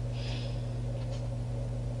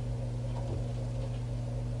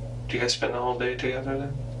 Did you guys spend the whole day together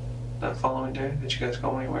then? That following day? Did you guys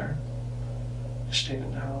go anywhere? Just stayed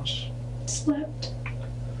in the house? Slept.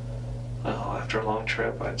 Well, after a long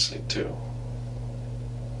trip, I'd sleep too.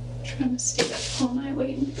 Travis stayed up all night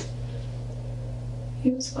waiting.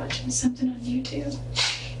 He was watching something on YouTube.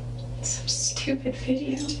 Some stupid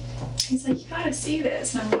video. He's like, you gotta see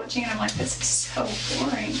this. And I'm watching and I'm like, this is so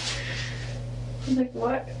boring. I'm like,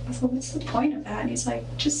 what? I was like, what's the point of that? And he's like,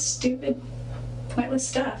 just stupid, pointless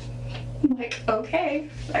stuff. I'm like, okay.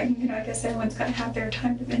 I guess everyone's gotta have their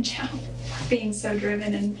time to binge out. Being so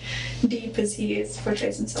driven and deep as he is,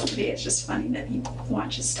 portrays himself to be, it's just funny that he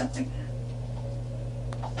watches stuff like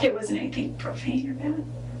that. It wasn't anything profane or bad or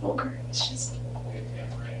vulgar. It's just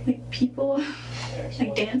like people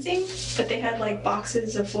like dancing, but they had like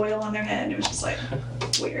boxes of foil on their head, and it was just like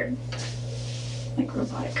weird, like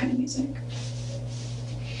robotic kind of music.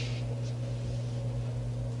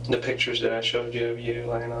 The pictures that I showed you of you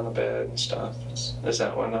laying on a bed and stuff, is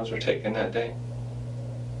that when those were taken that day?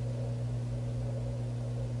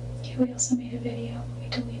 Yeah, we also made a video, but we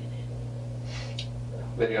deleted it.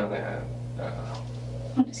 video on that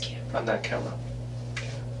On his camera. on that camera.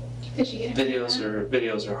 Did you get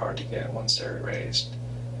Videos are hard to get once they're erased.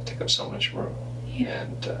 They take up so much room. Yeah.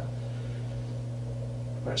 And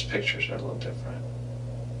whereas pictures are a little different.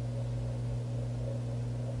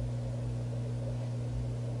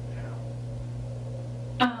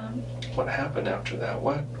 What happened after that?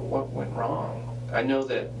 What went wrong? I know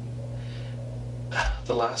that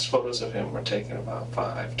the last photos of him were taken about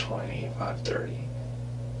 5:20, 5:30.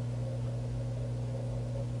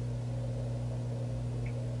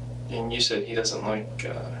 And you said he doesn't like you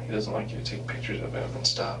to take pictures of him and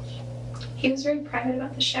stuff. He was very private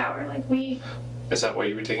about the shower. Like we. Is that why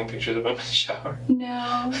you were taking pictures of him in the shower?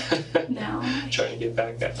 No. No. Trying to get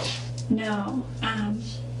back at him. No.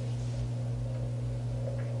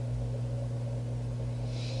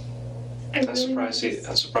 I'm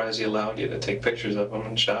surprised he allowed you to take pictures of him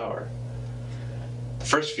in the shower. The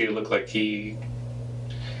first few looked like he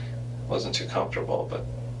wasn't too comfortable, but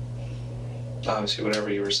obviously whatever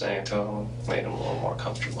you were saying to him made him a little more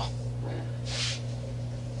comfortable.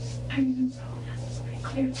 I remember all that very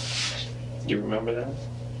clearly. You remember that?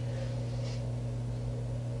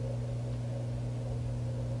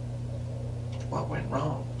 What went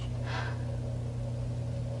wrong?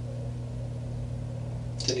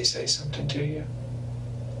 Did he say something to you?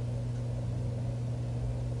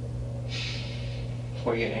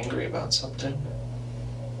 Were you angry about something?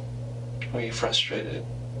 Were you frustrated?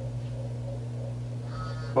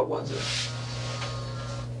 What was it?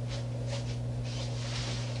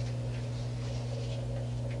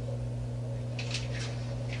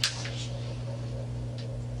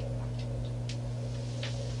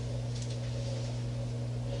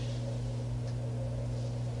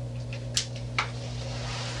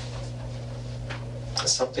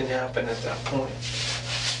 Something happened at that point,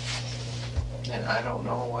 and I don't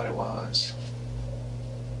know what it was.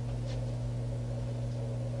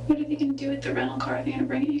 What are they going to do with the rental car? Are they going to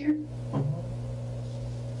bring it here?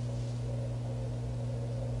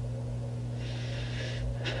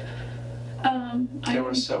 There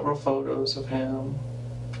were several photos of him,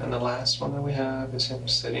 and the last one that we have is him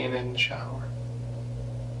sitting in the shower.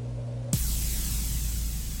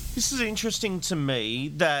 This is interesting to me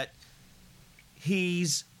that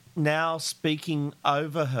he's now speaking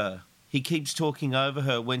over her. He keeps talking over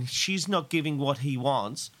her. When she's not giving what he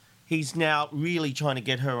wants, he's now really trying to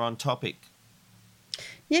get her on topic.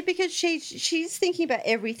 Yeah, because she's thinking about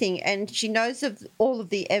everything, and she knows of all of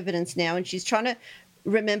the evidence now, and she's trying to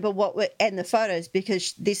remember and the photos,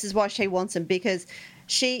 because this is why she wants them, because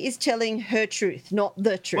she is telling her truth, not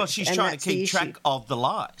the truth. Well, she's trying to keep track of the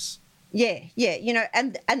lies. Yeah, you know,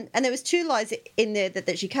 and there was two lies in there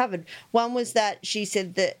that she covered. One was that she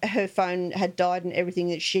said that her phone had died and everything,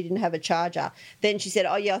 that she didn't have a charger. Then she said,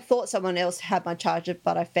 oh yeah, I thought someone else had my charger,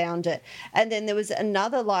 but I found it. And then there was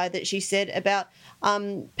another lie that she said about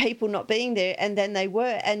people not being there, and then they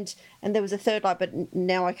were. And there was a third lie, but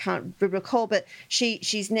now I can't recall. But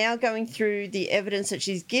she's now going through the evidence that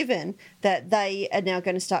she's given, that they are now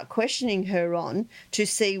going to start questioning her on, to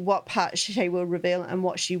see what part she will reveal and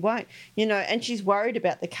what she won't. You know, and she's worried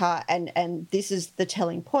about the car, and this is the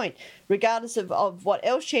telling point. Regardless of what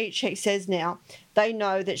else she says now, they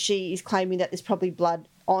know that she is claiming that there's probably blood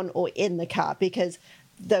on or in the car, because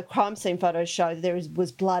the crime scene photos show that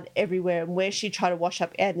was blood everywhere, and where she tried to wash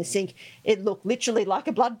up out in the sink, it looked literally like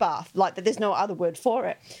a bloodbath, like that there's no other word for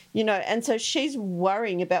it, you know. And so she's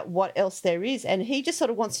worrying about what else there is, and he just sort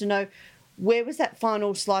of wants to know, where was that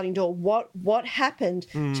final sliding door? What happened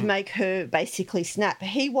to make her basically snap?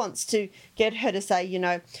 He wants to get her to say, you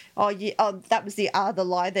know, that was the other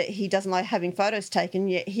lie, that he doesn't like having photos taken,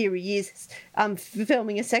 yet here he is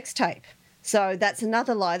filming a sex tape. So that's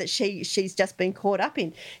another lie that she's just been caught up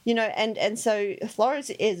in, you know. And so Flores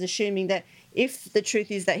is assuming that if the truth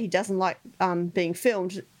is that he doesn't like being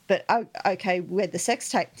filmed, but okay, where'd the sex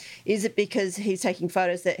tape? Is it because he's taking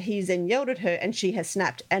photos that he's then yelled at her and she has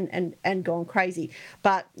snapped and gone crazy?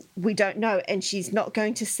 But we don't know, and she's not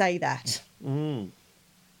going to say that. Well,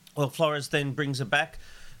 Flores then brings her back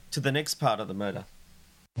to the next part of the murder.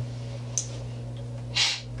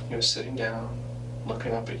 He was sitting down,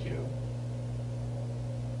 looking up at you.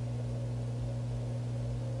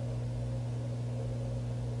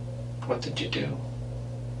 What did you do?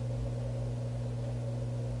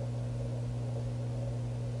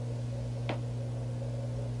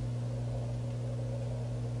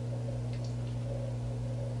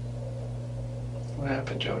 What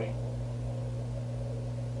happened, Jody?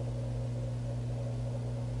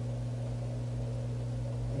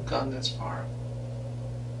 You've gone this far.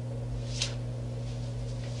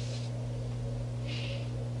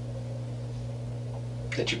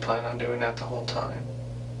 Did you plan on doing that the whole time?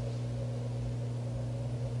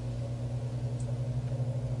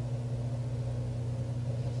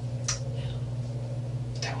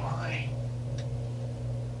 Then why?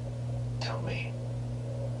 Tell me.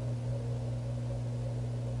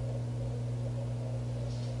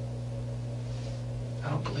 I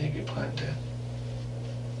don't believe you planned it.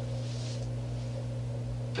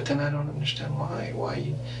 But then I don't understand why.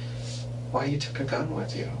 Why you took a gun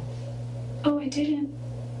with you? Oh, I didn't.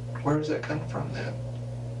 Where does that come from then?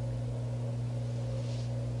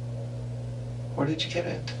 Where did you get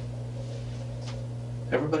it?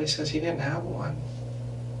 Everybody says he didn't have one.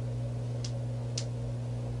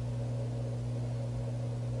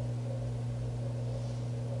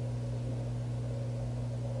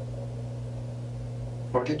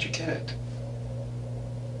 Where did you get it?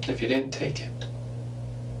 If you didn't take it?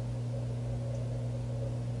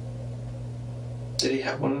 Did he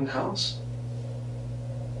have one in the house?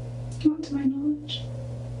 Not to my knowledge.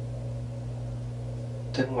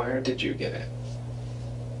 Then where did you get it?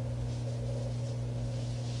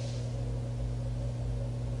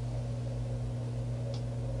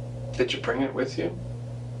 Did you bring it with you?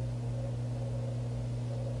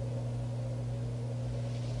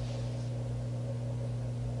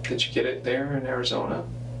 Did you get it there in Arizona?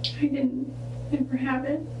 I didn't ever have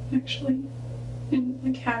it, actually. Didn't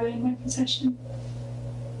like have it in my possession.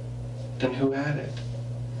 Then who had it?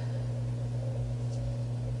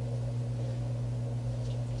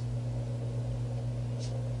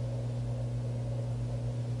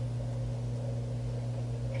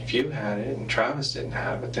 If you had it and Travis didn't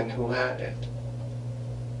have it, then who had it?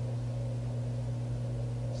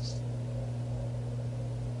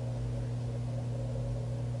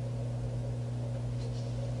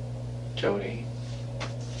 Jody,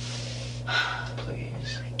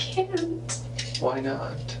 please. I can't. Why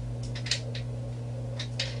not?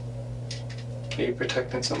 Are you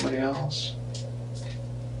protecting somebody else?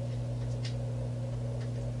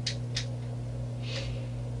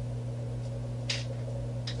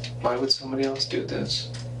 Why would somebody else do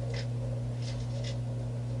this?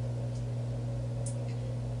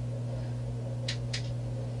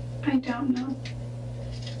 I don't know.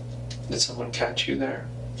 Did someone catch you there?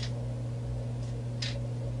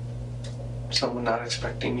 Someone not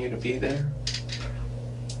expecting you to be there?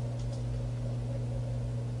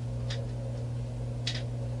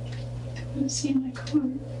 They would have seen my car.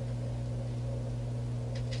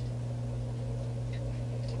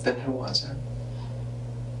 Then who was it?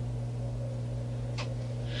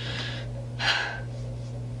 I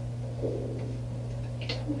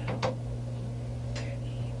don't know their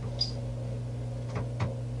names.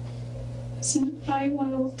 Listen,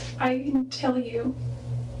 I can tell you.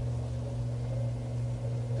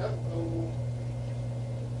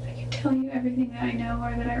 I can tell you everything that I know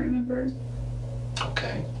or that I remember.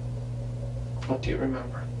 Okay. What do you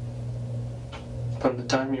remember? From the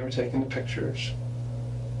time you were taking the pictures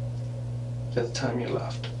to the time you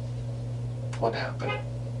left. What happened?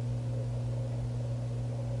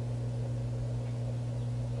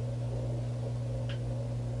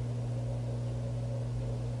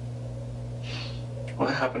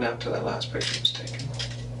 What happened after that last picture was taken?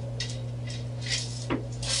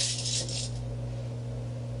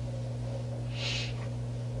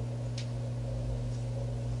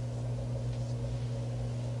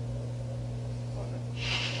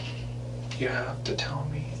 You have to tell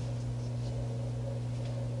me.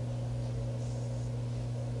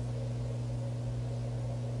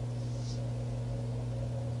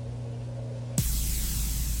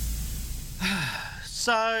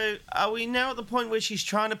 So, are we now at the point where she's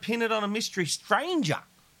trying to pin it on a mystery stranger?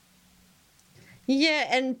 Yeah,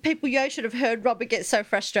 and people, you should have heard Robert get so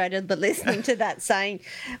frustrated but listening to that, saying,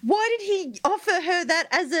 "Why did he offer her that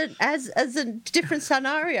as a different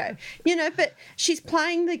scenario?" You know, but she's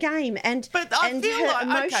playing the game, and I and feel her like,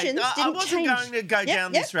 emotions okay, I didn't wasn't change. going to go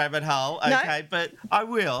down this rabbit hole, okay, but I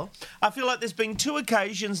will. I feel like there's been 2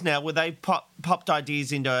 occasions now where they've popped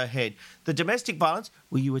ideas into her head. The domestic violence,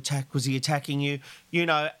 were you attacked? Was he attacking you? You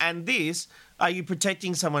know, and this, are you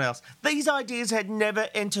protecting someone else? These ideas had never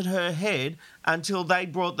entered her head until they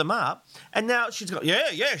brought them up. And now she's got,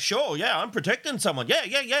 yeah, sure, I'm protecting someone. Yeah,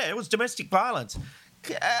 it was domestic violence.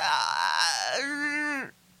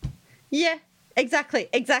 Yeah, exactly.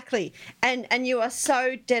 And you are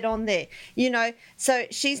so dead on there. You know, so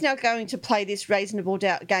she's now going to play this reasonable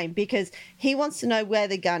doubt game because he wants to know where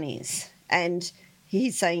the gun is. And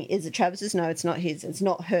he's saying, is it Travis's? No, it's not his. It's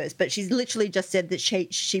not hers. But she's literally just said that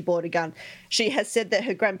she bought a gun. She has said that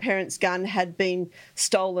her grandparents' gun had been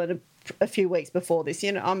stolen a few weeks before this.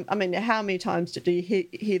 You know, I mean, how many times do you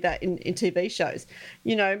hear that in TV shows?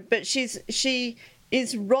 You know, but she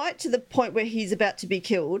is right to the point where he's about to be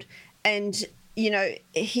killed, and you know,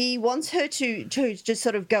 he wants her to just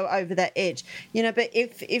sort of go over that edge. You know, but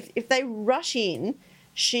if they rush in,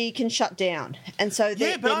 she can shut down, and so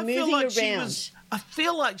they're moving around. I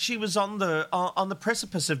feel like she was on the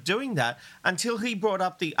precipice of doing that until he brought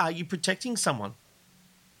up the "Are you protecting someone?"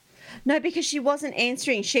 No, because she wasn't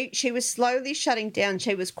answering. She was slowly shutting down.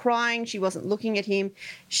 She was crying. She wasn't looking at him.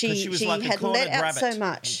 She like had let out rabbit. So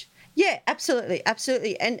much. Yeah, absolutely,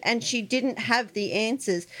 absolutely. And she didn't have the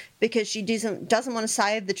answers because she doesn't want to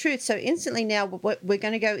say the truth. So instantly now we're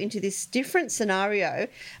going to go into this different scenario,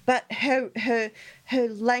 but her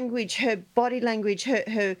language, her body language,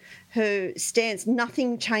 her stance,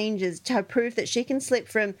 nothing changes to prove that she can slip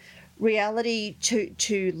from reality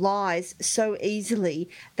to lies so easily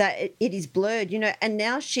that it is blurred, you know. And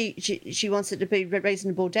now she wants it to be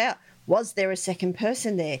reasonable doubt. Was there a second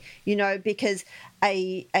person there? You know, because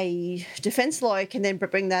a defense lawyer can then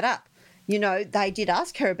bring that up. You know, they did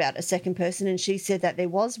ask her about a second person and she said that there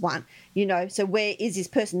was one, you know, so where is this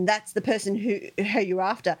person? That's the person who you're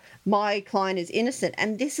after. My client is innocent.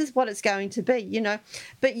 And this is what it's going to be, you know.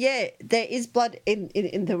 But, yeah, there is blood in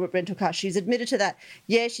the rental car. She's admitted to that.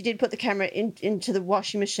 Yeah, she did put the camera into the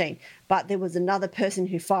washing machine, but there was another person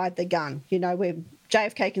who fired the gun. You know, we're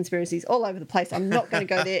JFK conspiracies all over the place. I'm not going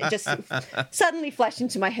to go there. It just suddenly flashed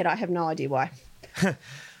into my head. I have no idea why.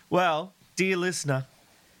 Well, dear listener,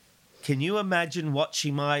 can you imagine what she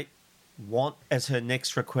might want as her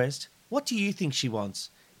next request? What do you think she wants?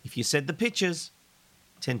 If you said the pictures,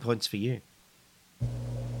 10 points for you.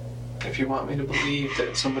 If you want me to believe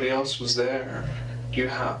that somebody else was there, you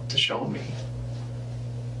have to show me.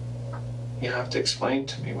 You have to explain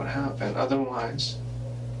to me what happened. Otherwise,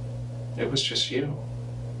 it was just you.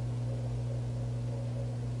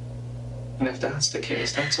 And if that's the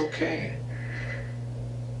case, that's okay.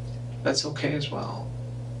 That's okay as well.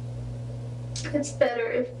 It's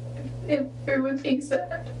better if everyone thinks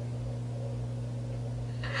that.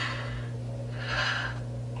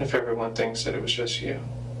 If everyone thinks that it was just you.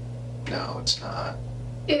 No, it's not.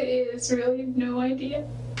 It is really. You have no idea.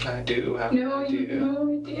 I do have no idea. You have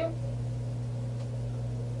no idea.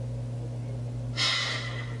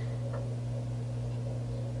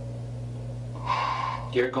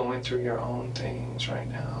 You're going through your own things right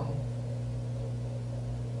now.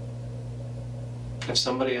 If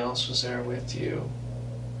somebody else was there with you,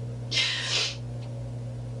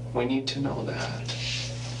 we need to know that.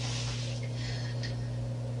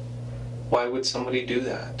 Why would somebody do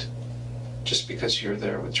that? Just because you're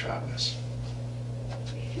there with Travis?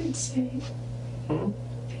 They didn't say.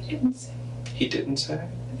 They didn't say. He didn't say?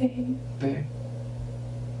 They.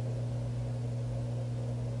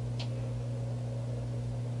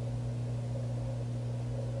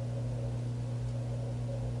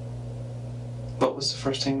 What was the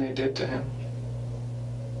first thing they did to him?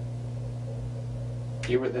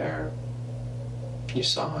 You were there. You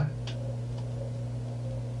saw it.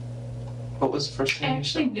 What was the first thing you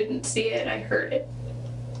saw? I actually didn't see it. I heard it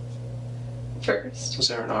first. Was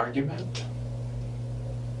there an argument?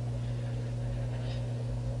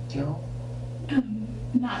 No?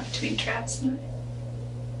 Not between Travis and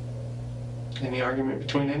I. Any argument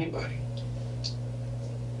between anybody?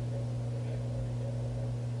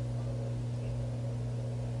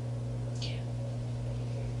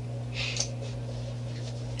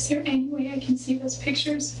 Is there any way I can see those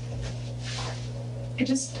pictures?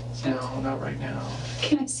 No, not right now.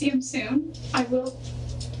 Can I see them soon? I will.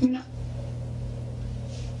 You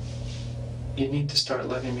need to start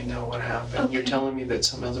letting me know what happened. Okay. You're telling me that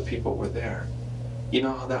some other people were there. You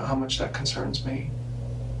know how much that concerns me?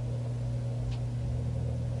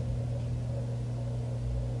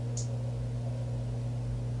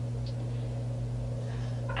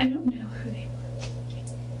 I don't know who they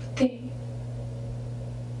were. They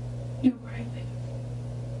know where I live.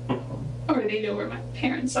 Mm-hmm. Or they know where my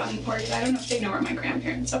parents are, or I don't know if they know where my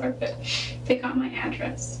grandparents are, but they got my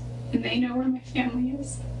address, and they know where my family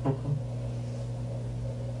is. Mm-hmm.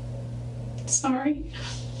 Sorry.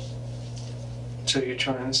 So you're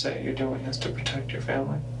trying to say you're doing this to protect your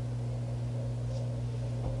family?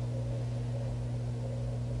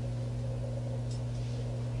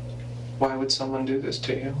 Why would someone do this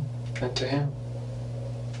to you and to him?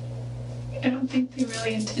 I don't think they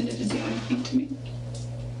really intended to do anything to me.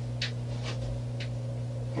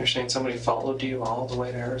 You're saying somebody followed you all the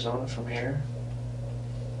way to Arizona from here?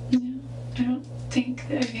 No, I don't think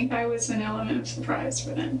that. I think I was an element of surprise for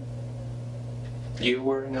them. You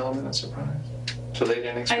were an element of surprise? So they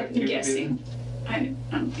didn't expect you to be there? I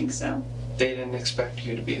don't think so. They didn't expect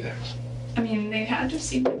you to be there. I mean, they had to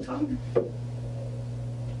see my phone.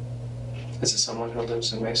 Is it someone who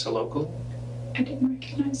lives in Mesa local? I didn't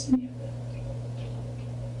recognize them yet.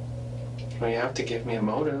 Well, you have to give me a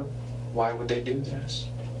motive. Why would they do this?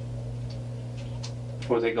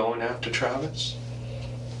 Were they going after Travis?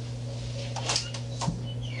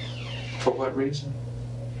 For what reason?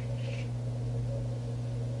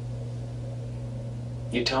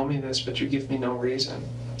 You tell me this, but you give me no reason.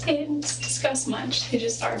 They didn't discuss much. They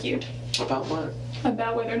just argued. About what?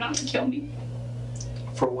 About whether or not to kill me.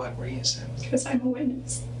 For what reason? Because I'm a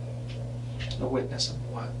witness. A witness of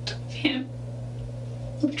what? Of him.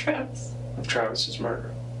 Of Travis. Of Travis's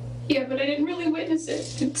murder. Yeah, but I didn't really witness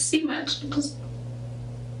it. Didn't see much. Because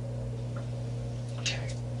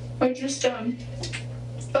I just,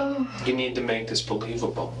 You need to make this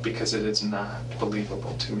believable, because it is not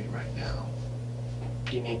believable to me right now.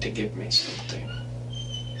 You need to give me something.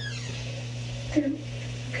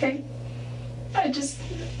 Okay. I just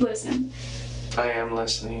listen. I am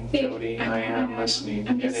listening, Jody. I am listening,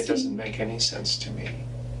 and it doesn't make any sense to me.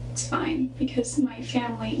 It's fine, because my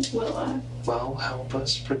family will, Well, help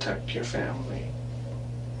us protect your family.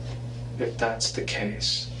 If that's the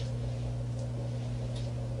case.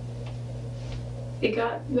 They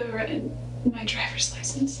got my driver's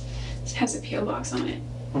license. It has a P.O. box on it.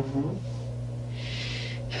 Mm-hmm.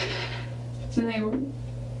 And they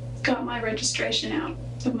got my registration out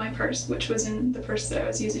of my purse, which was in the purse that I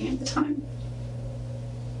was using at the time.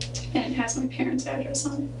 And it has my parents' address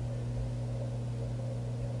on it.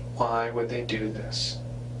 Why would they do this?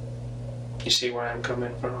 You see where I'm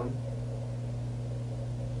coming from?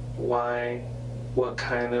 Why? What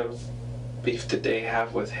kind of beef did they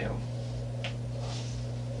have with him?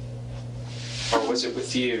 Or was it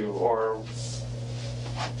with you? Or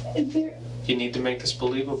you need to make this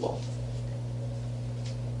believable.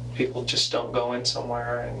 People just don't go in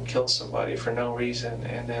somewhere and kill somebody for no reason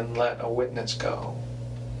and then let a witness go.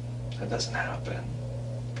 That doesn't happen.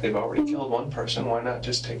 They've already killed one person. Why not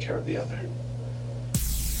just take care of the other?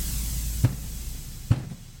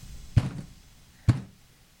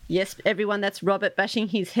 Yes, everyone, that's Robert bashing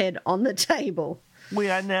his head on the table. We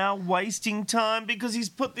are now wasting time because he's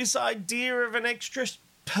put this idea of an extra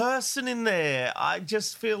person in there. I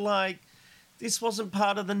just feel like this wasn't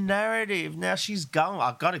part of the narrative. Now she's going.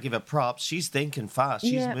 I've got to give her props. She's thinking fast.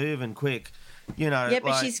 She's moving quick. You know. Yeah,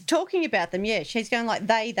 but she's talking about them. Yeah, she's going like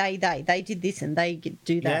they did this and they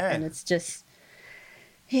do that, and it's just.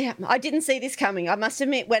 Yeah, I didn't see this coming. I must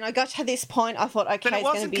admit, when I got to this point, I thought, okay, but it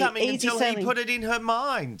wasn't coming until sailing. he put it in her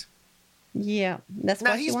mind. Yeah, that's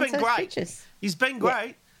why she wants those pictures. He's been great.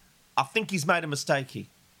 Yeah. I think he's made a mistake here.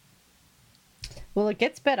 Well, it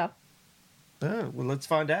gets better. Oh, well, let's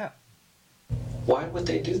find out. Why would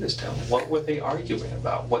they do this to him? What were they arguing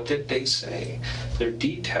about? What did they say? Their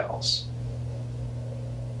details.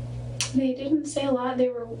 They didn't say a lot. They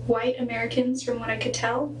were white Americans, from what I could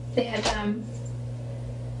tell. They had,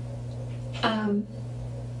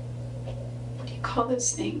 what do you call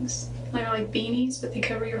those things? They're like beanies, but they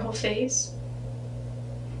cover your whole face.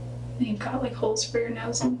 And you've got like holes for your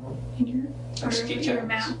nose and in your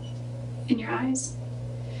mouth, in your eyes.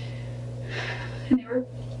 And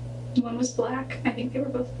one was black. I think they were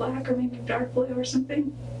both black, or maybe dark blue or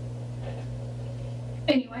something.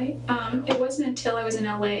 Anyway, it wasn't until I was in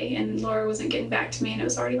LA and Laura wasn't getting back to me, and it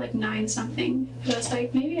was already like 9-something. I was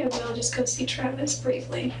like, maybe I will just go see Travis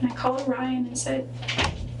briefly. And I called Ryan and said,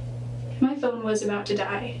 my phone was about to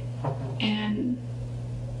die. And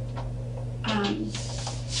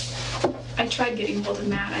I tried getting hold of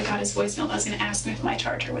Matt. I got his voicemail. I was going to ask him if my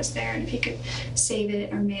charger was there and if he could save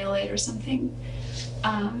it or mail it or something.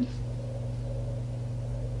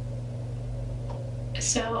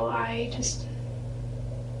 So I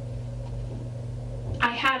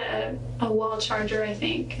had a wall charger, I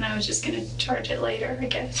think, and I was just going to charge it later, I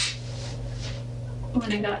guess,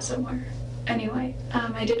 when I got somewhere. Anyway,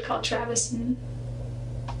 I did call Travis and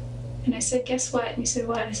I said, guess what? And he said,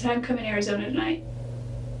 what? I said, I'm coming to Arizona tonight.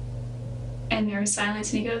 And there was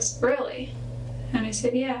silence, and he goes, really? And I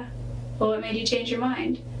said, yeah. Well, what made you change your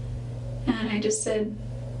mind? And I just said,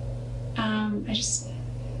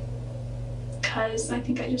 because I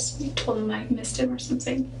think I just told him I missed him or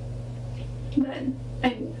something. But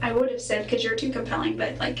I would have said, because you're too compelling,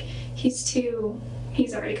 but like, he's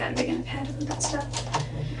already got a big enough head and that stuff.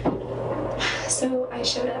 So I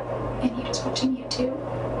showed up, and he was watching YouTube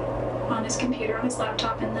on his computer, on his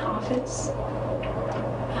laptop in the office.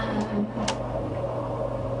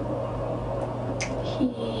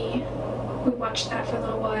 We watched that for a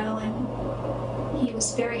little while, and he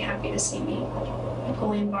was very happy to see me.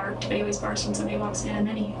 Napoleon barked, but he always barks when somebody walks in, and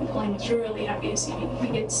then Napoleon was really happy to see me. He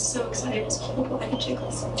gets so excited, his whole body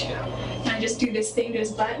jiggles. And I just do this thing to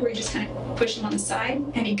his butt where you just kind of push him on the side,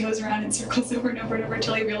 and he goes around in circles over and over and over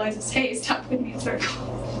until he realizes, hey, stop putting me in circles.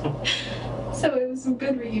 So it was a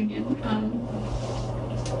good reunion.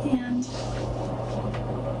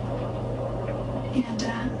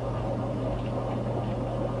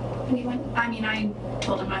 We went, I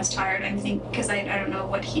told him I was tired, I think, because I don't know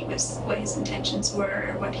what his intentions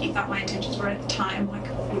were, or what he thought my intentions were at the time, like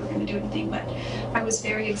if we were going to do anything, but I was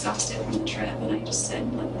very exhausted from the trip, and I just said,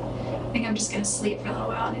 I think I'm just going to sleep for a little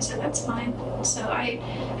while, and he said, that's fine. So I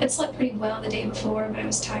had slept pretty well the day before, but I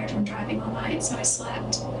was tired from driving all night, so I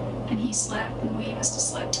slept, and he slept, and we must have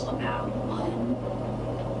slept till about 1.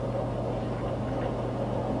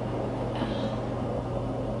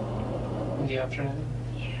 In the afternoon?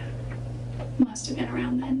 Must have been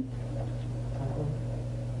around then.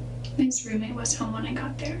 His roommate was home when I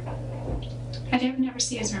got there. I did never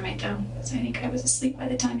see his roommate though, so I think I was asleep by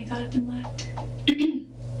the time he thought I'd been left.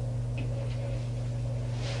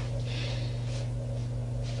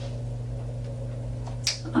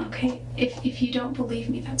 Okay, if you don't believe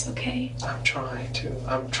me, that's okay. I'm trying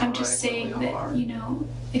I'm just saying really that, hard.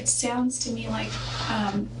 it sounds to me like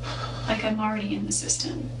I'm already in the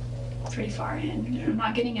system. Pretty far in. I'm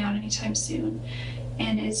not getting out anytime soon.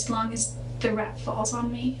 And as long as the rap falls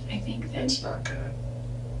on me, I think that... It's not good.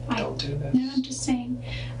 Don't do this. No, I'm just saying,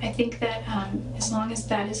 I think that as long as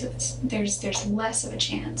that is... There's less of a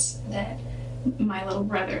chance that my little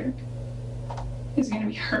brother is going to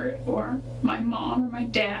be hurt, or my mom, or my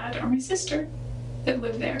dad, or my sister that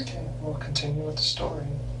live there. Okay, we'll continue with the story.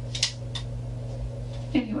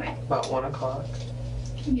 Anyway. About 1 o'clock.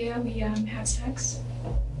 Yeah, we had sex.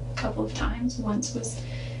 Couple of times. Once was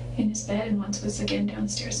in his bed and once was again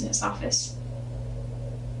downstairs in his office.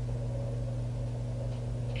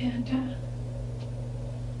 And I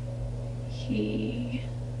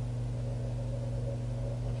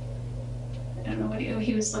don't know what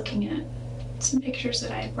he was looking at some pictures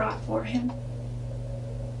that I had brought for him.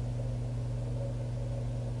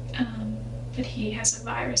 But he has a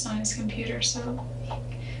virus on his computer, so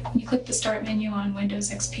when you click the start menu on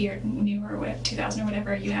Windows XP or newer, or 2000 or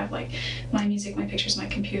whatever, you have like my music, my pictures, my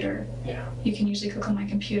computer. Yeah. You can usually click on my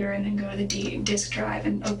computer and then go to the disk drive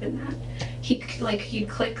and open that. He'd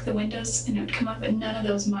click the Windows and it would come up, and none of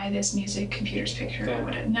those my this music, computers, picture, or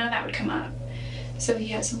whatever, none of that would come up. So he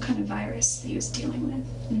had some kind of virus that he was dealing with.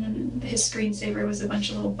 And then his screensaver was a bunch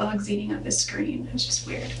of little bugs eating up his screen. It was just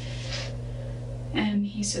weird. And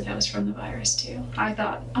he said that was from the virus too. I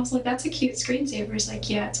was like, that's a cute screensaver. He's like,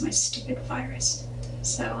 yeah, it's my stupid virus.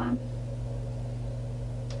 So,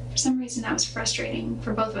 for some reason that was frustrating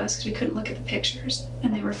for both of us because we couldn't look at the pictures.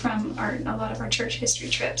 And they were from a lot of our church history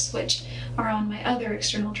trips, which are on my other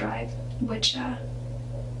external drive, which I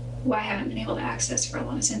haven't been able to access for a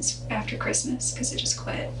long since after Christmas because it just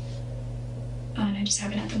quit. And I just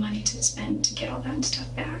haven't had the money to spend to get all that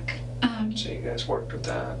stuff back. So you guys worked with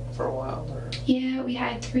that for a while, or? Yeah, we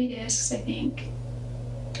had 3 discs, I think.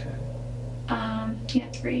 Okay. Yeah,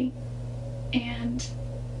 3. And...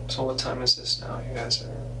 So what time is this now? You guys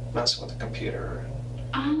are messing with the computer?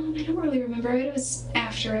 I don't really remember. It was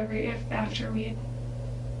after we had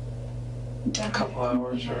done a couple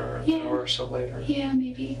hours, or an hour or so later? Yeah,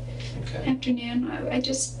 maybe. Okay. Afternoon. I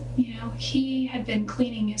just, he had been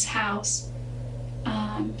cleaning his house.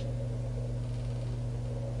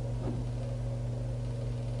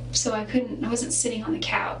 So I wasn't sitting on the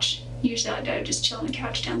couch. Usually I would just chill on the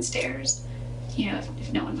couch downstairs,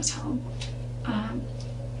 if no one was home.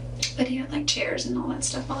 But he had like chairs and all that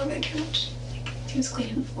stuff all over the couch. Like he was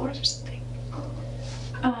cleaning the floors or something.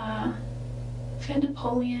 Fed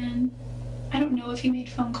Napoleon. I don't know if he made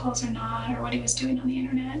phone calls or not, or what he was doing on the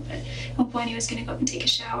internet, but at one point he was going to go up and take a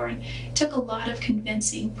shower, and it took a lot of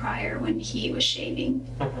convincing prior when he was shaving.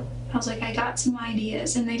 I was like, I got some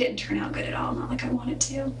ideas, and they didn't turn out good at all, not like I wanted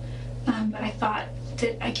to. But I thought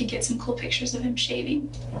that I could get some cool pictures of him shaving.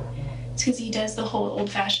 It's because he does the whole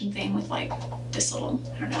old-fashioned thing with like this little,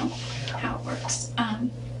 I don't know how it works.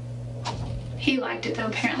 He liked it though,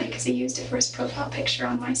 apparently, because he used it for his profile picture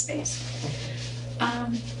on MySpace.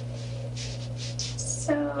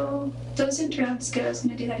 So those didn't turn out as good. I was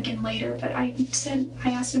going to do that again later, but I asked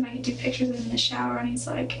him if I could do pictures of him in the shower, and he's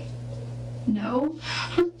like, no.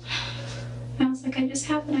 I was like, I just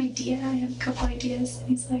have an idea. I have a couple ideas. And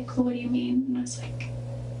he's like, well, what do you mean? And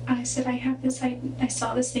I said, I have this, I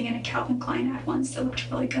saw this thing in a Calvin Klein ad once that looked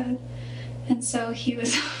really good. And so he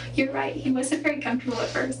was, you're right, he wasn't very comfortable at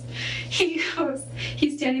first. He's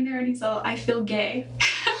standing there and he's all, I feel gay.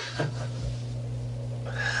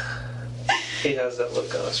 He has that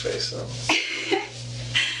look on his face, though.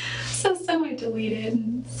 So some I deleted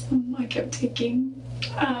and some I kept taking.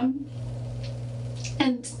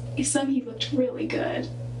 And some he looked really good.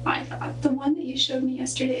 I thought the one that you showed me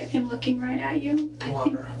yesterday of him looking right at you, I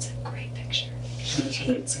think that's a great picture. He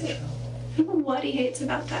hates it. I don't know what he hates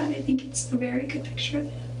about that. I think it's a very good picture of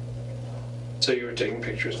him. So you were taking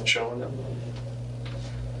pictures and showing them?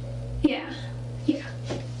 Yeah.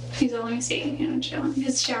 He's all, let me see, chilling.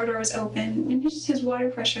 His shower door was open, and his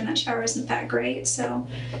water pressure in that shower isn't that great, so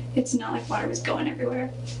it's not like water was going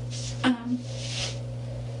everywhere.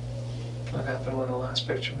 What happened when the last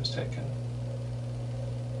picture was taken?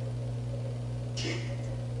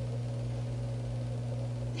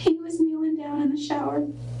 He was kneeling down in the shower.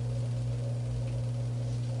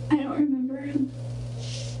 I don't remember him.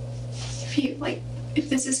 If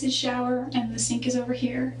this is his shower and the sink is over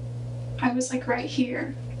here, I was right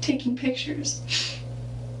here taking pictures.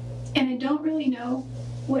 And I don't really know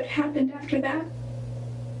what happened after that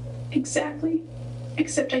exactly,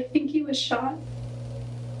 except I think he was shot.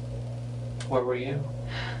 Where were you?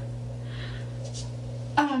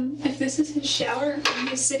 If this is his shower, and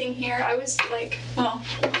he's sitting here, I was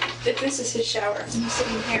if this is his shower, and he's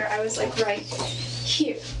sitting here, I was right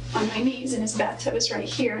here on my knees, and his bathtub is right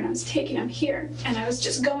here, and I was taking him here, and I was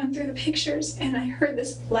just going through the pictures, and I heard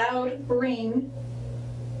this loud ring.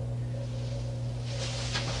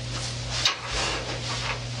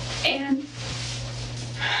 And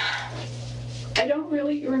I don't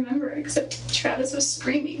really remember except Travis was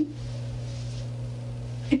screaming.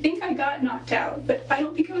 I think I got knocked out, but I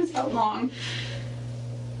don't think I was out long.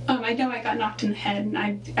 I know I got knocked in the head, and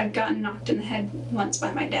I've gotten knocked in the head once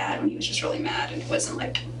by my dad when he was just really mad, and it wasn't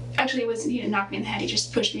he didn't knock me in the head, he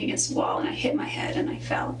just pushed me against the wall, and I hit my head, and I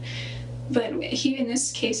fell. But in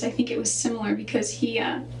this case, I think it was similar because he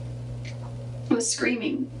was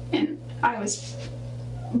screaming, and I was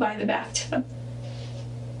by the bathtub,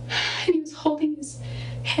 and he was holding his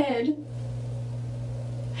head,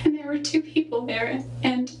 and there were two people there,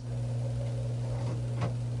 and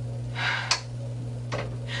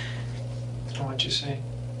What'd you say?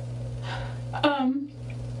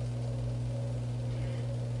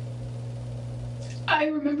 I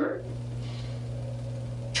remember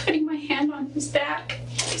putting my hand on his back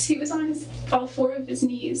because he was on all four of his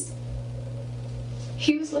knees.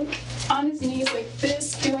 He was on his knees like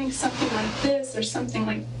this, doing something like this or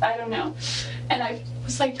something I don't know. And I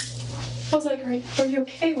was like, are you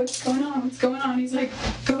okay? What's going on? He's like,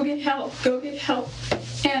 go get help.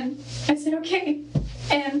 And I said, okay.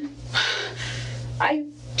 And I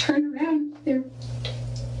turned around. There were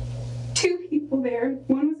two people there.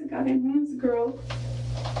 One was a guy and one was a girl.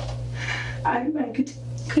 I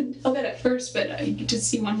couldn't tell that at first, but I could just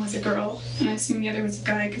see one was a girl, and I assumed the other was a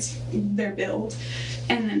guy because their build,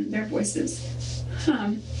 and then their voices.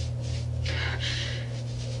 I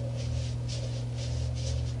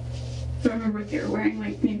don't remember what they were wearing,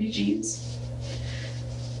 maybe jeans.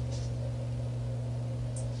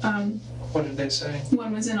 What did they say?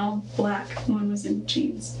 One was in all black, one was in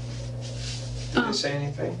jeans. Did they say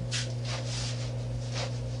anything?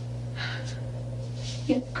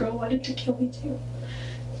 Yeah, the girl wanted to kill me too.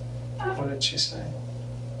 What did she say?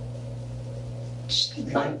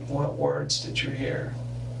 What words did you hear?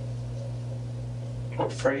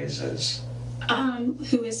 What phrases?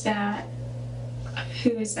 Who is that?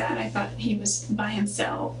 Who is that? I thought he was by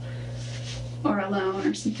himself or alone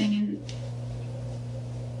or something,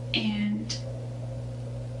 and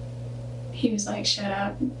he was like, shut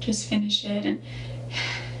up, just finish it,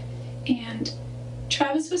 and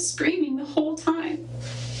Travis was screaming the whole time.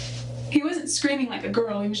 He wasn't screaming like a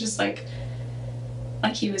girl, he was just like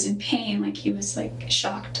he was in pain, like he was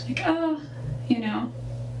shocked, He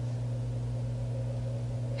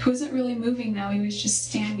wasn't really moving though, he was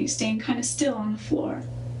just staying kind of still on the floor.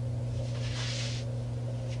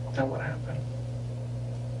 Then what happened?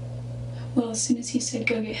 Well, as soon as he said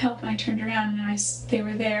go get help, and I turned around and they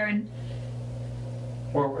were there, and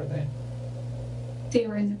where were they? They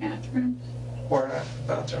were in the bathroom. Where at the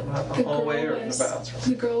bathroom? Not in the hallway or in the bathroom?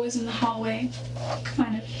 The girl was in the hallway,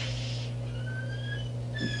 kind of.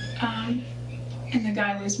 And the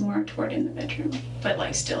guy was more toward in the bedroom,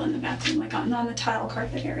 but still in the bathroom, on the tile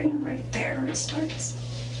carpet area, right there where it starts.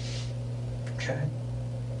 Okay.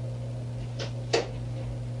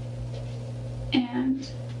 And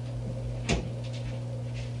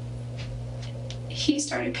he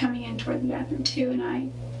started coming in toward the bathroom too, and I...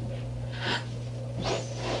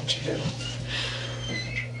 What'd you do?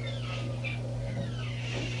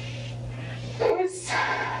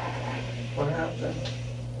 What happened?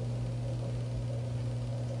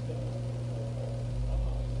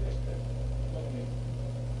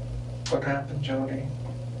 What happened, Jody?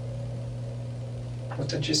 What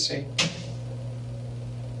did you see?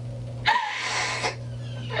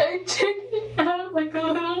 I took it out like a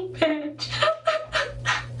little bitch.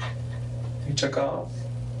 You took off?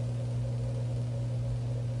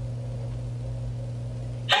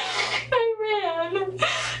 I ran,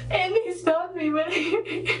 and he stopped me, but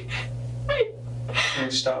He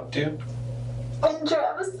stopped you? and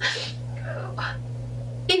Travis,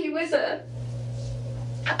 he was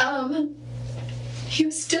he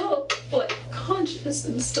was still like conscious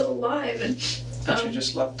and still alive, and But you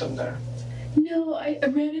just left him there. no, I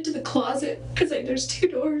ran into the closet because there's 2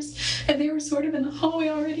 doors, and they were sort of in the hallway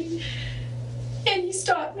already, and he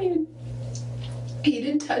stopped me, and he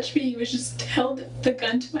didn't touch me. He was just held the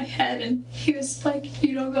gun to my head, and he was like,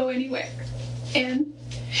 "You don't go anywhere," and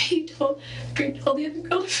he told the other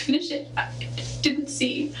girl to finish it. I didn't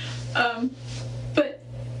see, but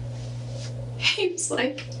he was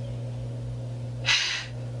like,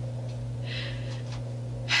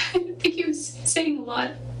 I don't think he was saying a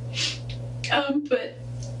lot, but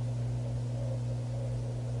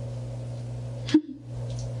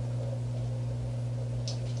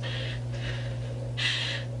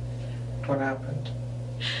What happened?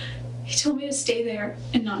 he told me to stay there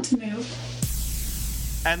and not to move.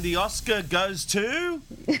 And the Oscar goes to...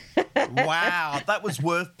 Wow, that was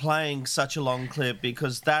worth playing such a long clip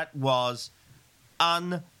because that was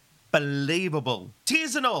unbelievable.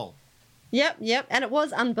 Tears and all. Yep, and it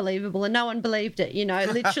was unbelievable, and no one believed it. You know,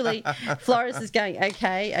 literally, Flores is going,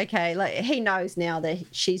 okay. Like, he knows now that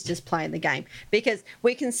she's just playing the game, because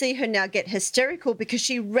we can see her now get hysterical because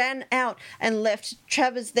she ran out and left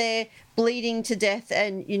Travis there bleeding to death,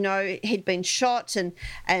 and, you know, he'd been shot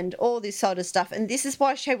and all this sort of stuff. And this is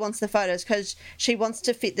why Shay wants the photos, because she wants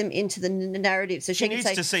to fit them into the narrative. So she can needs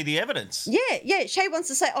say, to see the evidence. Yeah. Shay wants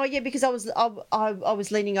to say, oh yeah, because I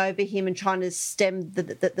was leaning over him and trying to stem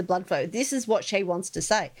the blood flow. This is what Shay wants to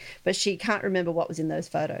say, but she can't remember what was in those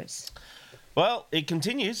photos. Well, it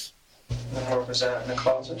continues. And where was that, in the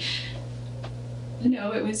closet?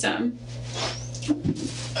 No, it was like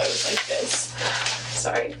this.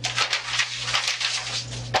 Sorry.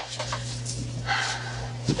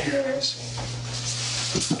 Here, let me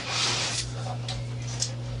see.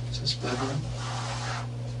 It's his bedroom.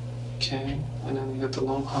 Okay, and then you got the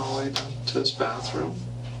long hallway down to his bathroom,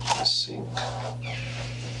 a sink.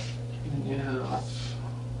 And you have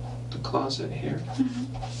the closet here. And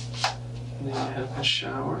then you have his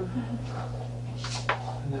shower.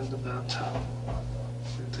 And then the bathtub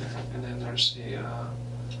right there. And then there's the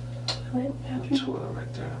toilet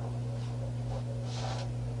right there.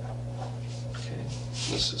 Okay,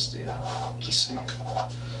 this is the sink.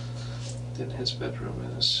 Then his bedroom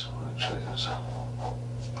is, actually there's a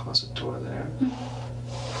closet door there.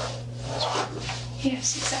 His bedroom.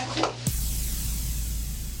 Yes, exactly.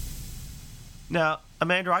 Now,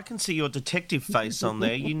 Amanda, I can see your detective face on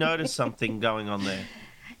there. You notice something going on there.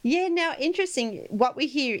 Yeah, now, interesting. What we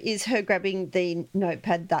hear is her grabbing the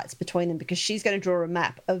notepad that's between them, because she's going to draw a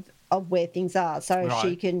map of where things are so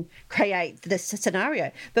she can create this scenario.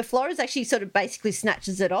 But Flores actually sort of basically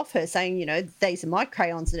snatches it off her, saying, you know, these are my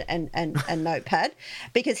crayons and notepad,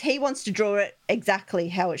 because he wants to draw it exactly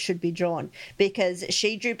how it should be drawn, because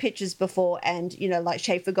she drew pictures before and, you know, like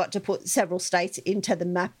she forgot to put several states into the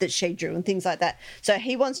map that she drew and things like that. So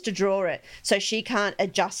he wants to draw it so she can't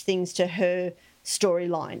adjust things to her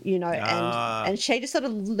storyline, you know, and she just sort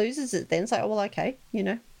of loses it then. It's like, oh, well, okay, you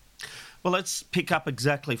know. Well, let's pick up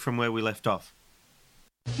exactly from where we left off.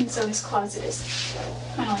 And so his closet is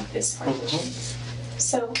kind of like this partition.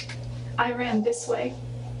 So I ran this way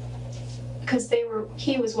because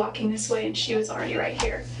he was walking this way and she was already right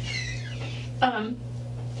here. And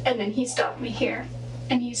then he stopped me here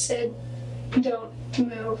and he said, "Don't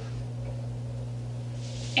move."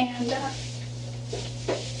 And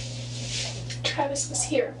Travis was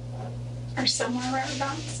here or somewhere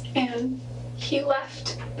whereabouts, and he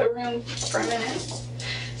left the room for a minute,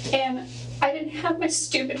 and I didn't have my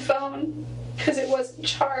stupid phone because it wasn't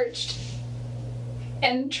charged,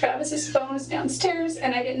 and Travis's phone was downstairs,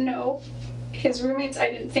 and I didn't know his roommates,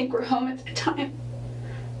 I didn't think, were home at the time.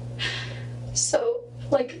 So,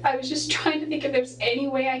 like, I was just trying to think if there's any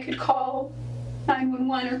way I could call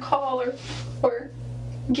 911 or call or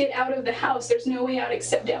get out of the house. There's no way out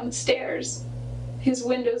except down the stairs. His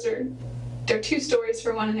windows they're 2 stories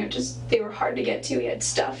for one, and they were hard to get to. He had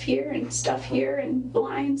stuff here and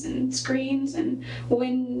blinds and screens and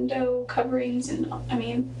window coverings and, I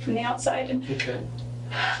mean, from the outside. And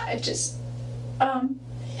I just,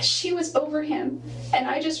 she was over him, and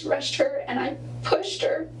I just rushed her and I pushed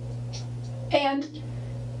her, and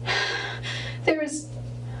there was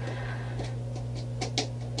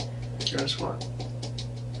Travis what?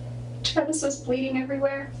 Travis was bleeding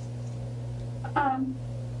everywhere.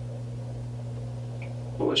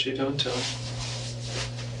 What was she doing to him?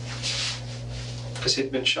 Because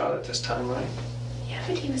he'd been shot at this time, right? Yeah,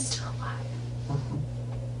 but he was still alive.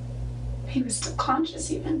 He was still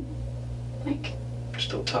conscious even. Like...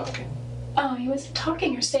 Still talking. Oh, he wasn't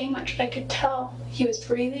talking or saying much, but I could tell he was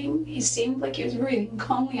breathing. He seemed like he was breathing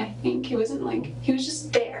calmly, I think. He wasn't like... He was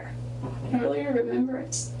just there. I really remember.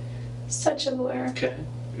 It's such a blur. Okay.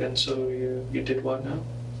 And so you did what now?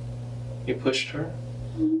 You pushed her?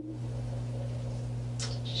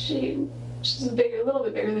 She's a little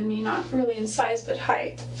bit bigger than me, not really in size, but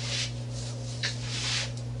height.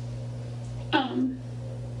 And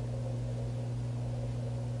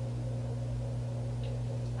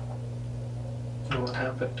what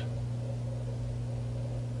happened?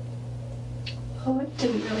 Oh, it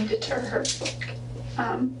didn't really deter her.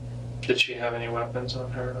 Did she have any weapons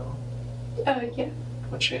on her at all? Yeah.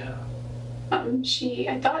 What'd she have?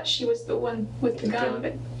 I thought she was the one with the gun,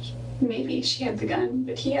 but maybe she had the gun,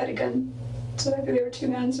 but he had a gun. So either there were two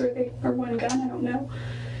guns or one gun, I don't know.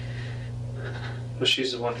 Well,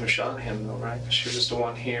 she's the one who shot him, though, right? She was the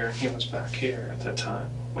one here, and he was back here at that time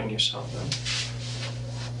when you saw them.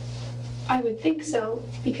 I would think so,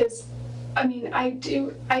 because, I mean, I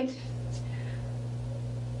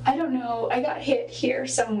don't know. I got hit here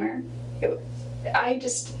somewhere. I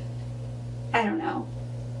don't know.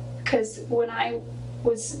 Because when I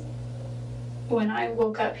woke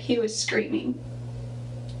up, he was screaming.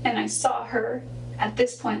 And I saw her at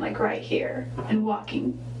this point, like right here, and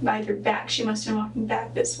walking by her back. She must have been walking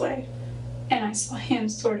back this way. And I saw him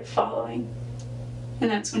sort of following. And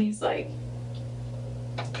that's when he's like,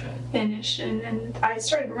 finished. And I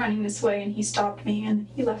started running this way, and he stopped me, and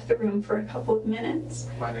he left the room for a couple of minutes.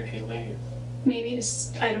 Why did he leave? Maybe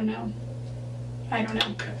just, I don't know.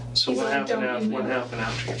 Okay. So what happened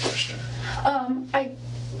after you pushed her?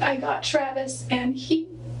 I got Travis, and he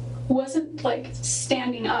wasn't like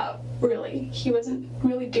standing up really. He wasn't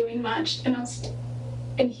really doing much, and I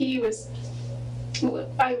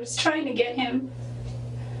was trying to get him,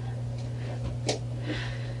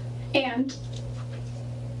 and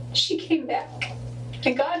she came back.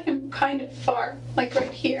 I got him kind of far, like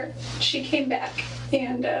right here. She came back,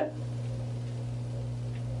 and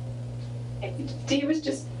he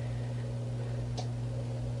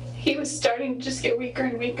was starting to just get weaker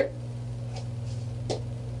and weaker.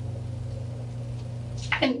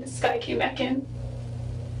 And this guy came back in,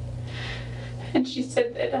 and she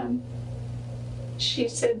said that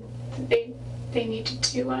they needed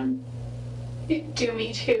to do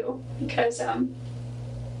me too, because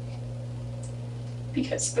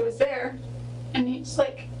it was there. And he's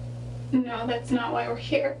like, no, that's not why we're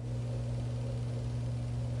here.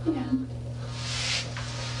 Yeah.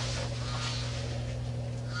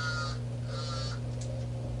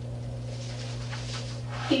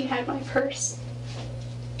 He had my purse,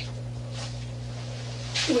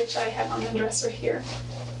 which I had on the dresser here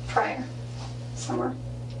prior, somewhere.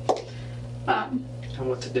 And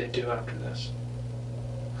what did they do after this?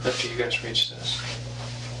 After you guys reached this?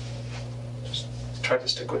 Just try to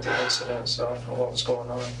stick with the incident, so I don't know what was going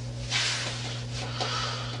on.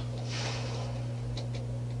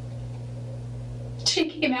 She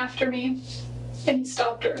came after me, and he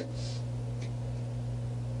stopped her.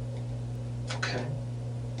 Okay.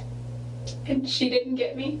 And she didn't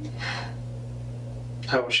get me.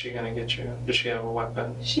 How was she gonna get you? Did she have a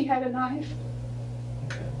weapon? She had a knife.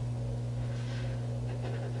 Okay.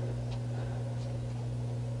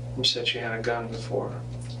 You said she had a gun before.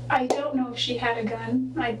 I don't know if she had a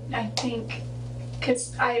gun. I think,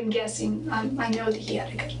 because I am guessing, I know that he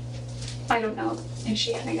had a gun. I don't know if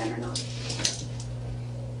she had a gun or not.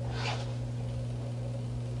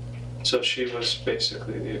 So she was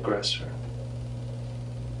basically the aggressor.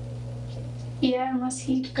 Yeah, unless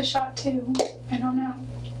he took a shot too. I don't know.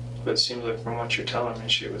 But it seems like from what you're telling me,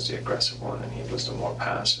 she was the aggressive one and he was the more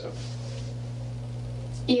passive.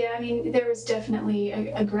 Yeah, I mean, there was definitely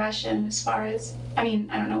aggression as far as, I mean,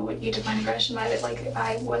 I don't know what you define aggression by, but like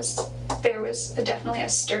there was definitely a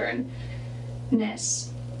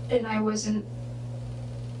sternness, and I wasn't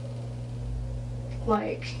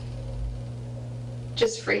like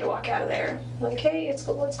just free to walk out of there. Like, hey, it's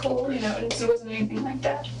cool, you know, and it wasn't anything like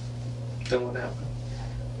that. Then what happened?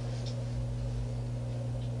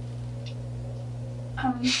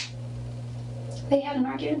 They had an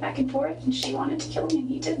argument back and forth, and she wanted to kill me, and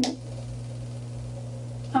he didn't.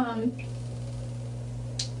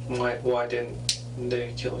 Why didn't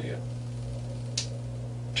they kill you?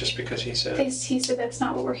 Just because he said? He said that's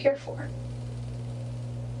not what we're here for.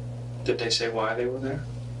 Did they say why they were there?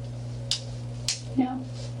 No.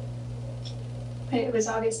 But it was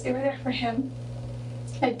obvious they were there for him.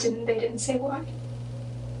 They didn't say why.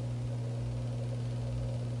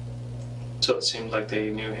 So it seemed like they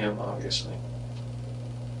knew him, obviously.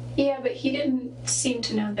 Yeah, but he didn't seem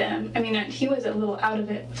to know them. I mean, he was a little out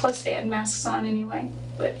of it. Plus, they had masks on anyway.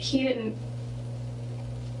 But he didn't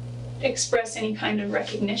express any kind of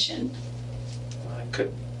recognition. I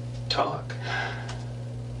could talk.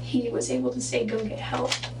 He was able to say, go get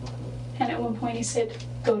help. And at one point he said,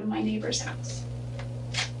 go to my neighbor's house.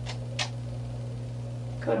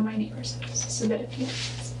 Go to my neighbor's house. So that if you...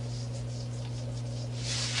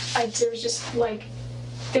 there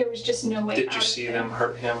was just no way out. Did you see them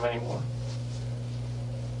hurt him anymore?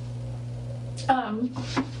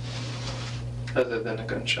 Other than a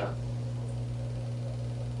gunshot?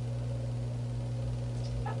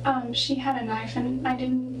 She had a knife and I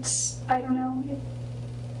don't know.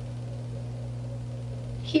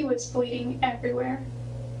 He was bleeding everywhere.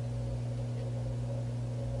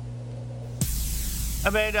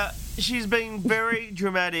 Amanda, she's being very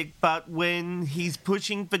dramatic, but when he's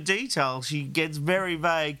pushing for detail, she gets very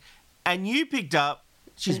vague. And you picked up,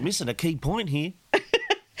 she's missing a key point here.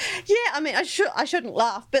 Yeah, I mean, I shouldn't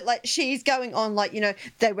laugh, but like she's going on like, you know,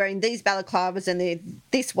 they're wearing these balaclavas and they're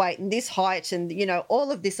this weight and this height and, you know,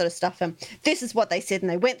 all of this sort of stuff. And this is what they said. And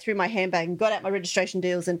they went through my handbag and got out my registration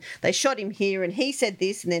deals and they shot him here and he said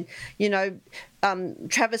this. And then, you know,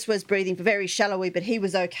 Travis was breathing very shallowly, but he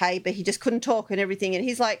was okay, but he just couldn't talk and everything. And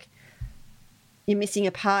he's like, you're missing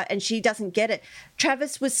a part. And she doesn't get it.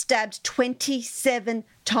 Travis was stabbed 27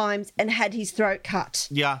 times and had his throat cut.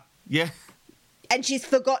 Yeah. And she's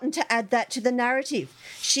forgotten to add that to the narrative.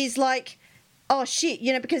 She's like, oh, shit,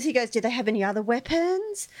 you know, because he goes, do they have any other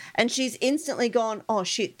weapons? And she's instantly gone, oh,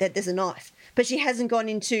 shit, there's a knife. But she hasn't gone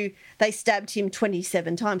into, they stabbed him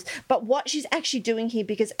 27 times. But what she's actually doing here,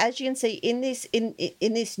 because as you can see in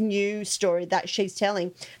this new story that she's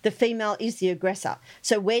telling, the female is the aggressor.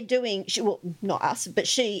 So we're doing, well, not us, but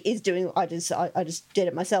she is doing, I just did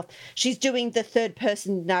it myself. She's doing the third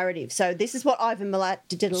person narrative. So this is what Ivan Milat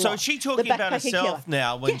did a lot. So is she talking about herself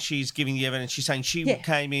now when she's giving the evidence? She's saying she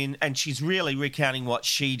came in and she's really recounting what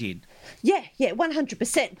she did. Yeah,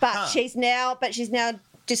 100%. But she's now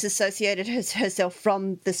disassociated herself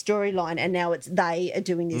from the storyline, and now it's they are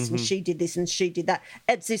doing this and she did this and she did that.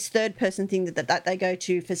 It's this third person thing that they go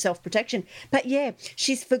to for self-protection. But yeah,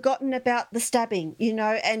 she's forgotten about the stabbing, you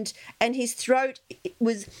know, and his throat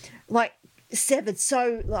was like severed.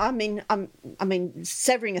 So I mean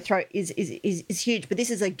severing a throat is huge, but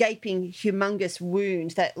this is a gaping humongous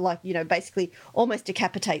wound that, like, you know, basically almost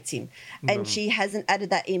decapitates him. And she hasn't added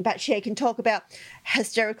that in, but she can talk about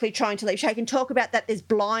hysterically trying to leave. She can talk about that there's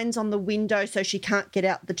blinds on the window so she can't get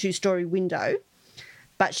out the 2-story window,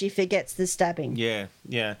 but she forgets the stabbing. Yeah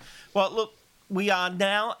Well, look, we are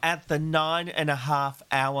now at the 9.5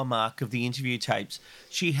 hour mark of the interview tapes.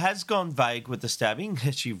 She has gone vague with the stabbing,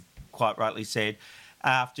 as you've quite rightly said,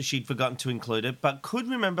 after she'd forgotten to include it, but could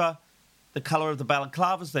remember the colour of the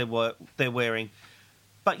balaclavas they're wearing.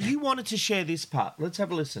 But you wanted to share this part. Let's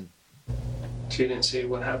have a listen. She didn't see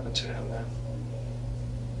what happened to him then?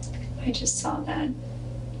 I just saw that.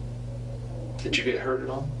 Did you get hurt at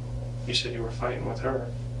all? You said you were fighting with her.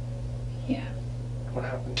 Yeah. What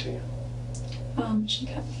happened to you? She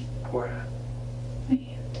cut me. Where at? My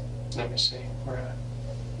hand. Let me see. Where at?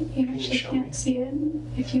 You actually can't see it.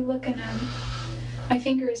 If you look in my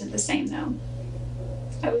finger isn't the same though.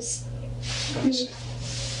 Let me see.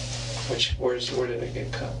 Where did it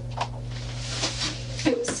get cut?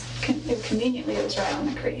 It was conveniently it was right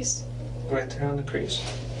on the crease. Right there on the crease?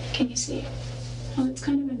 Can you see? Oh, it's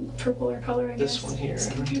kind of a purpler color, I guess. This one here,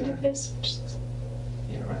 right there. Like this.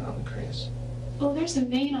 Yeah, right on the crease. Well, there's a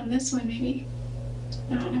vein on this one, maybe.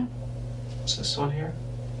 I don't know. Is this one here?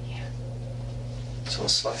 Yeah. So a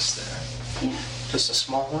slice there. Yeah. Just a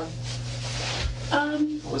small one?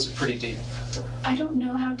 Or was it pretty deep? I don't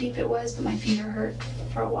know how deep it was, but my finger hurt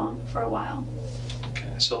for a while.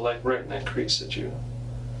 Okay, so like right in that crease that you...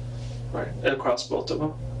 Right, across both of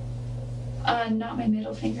them? Not my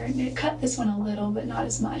middle finger. It cut this one a little, but not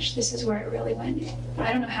as much. This is where it really went.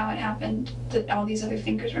 I don't know how it happened that all these other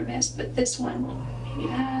fingers were missed, but this one, maybe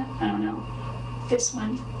that, I don't know. This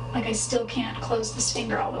one, like I still can't close this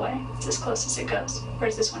finger all the way. It's as close as it goes,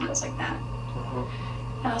 whereas this one goes like that.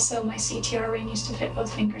 Also, my CTR ring used to fit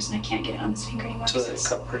both fingers, and I can't get it on this finger anymore. So it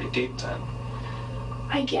cut pretty deep then?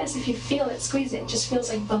 I guess if you feel it, squeeze it, just feels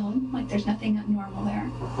like bone, like there's nothing abnormal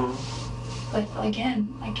there. But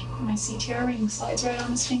again, like my CTR ring slides right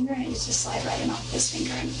on this finger, and it used to slide right in off this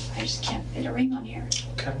finger, and I just can't fit a ring on here.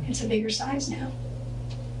 Okay. It's a bigger size now.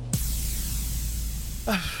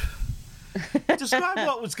 Describe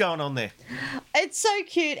what was going on there. It's so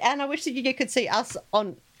cute, and I wish that you could see us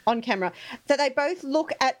on camera, that they both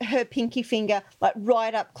look at her pinky finger like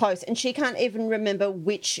right up close, and she can't even remember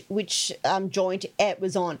which joint it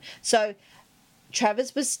was on. So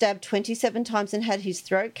Travis was stabbed 27 times and had his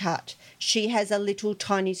throat cut. She has a little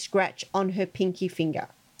tiny scratch on her pinky finger.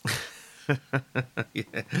 Yeah.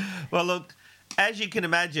 Well, look, as you can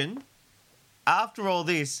imagine, after all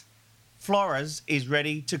this, Flores is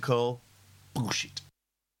ready to call bullshit.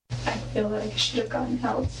 I feel like I should have gotten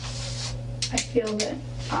help. I feel that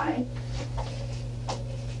I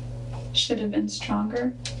should have been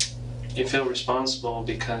stronger. You feel responsible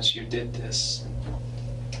because you did this.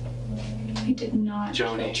 I did not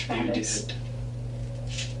Joni, kill Travis.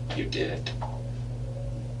 You did.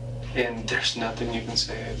 And there's nothing you can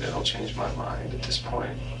say that'll change my mind at this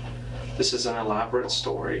point. This is an elaborate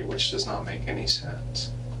story which does not make any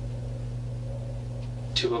sense.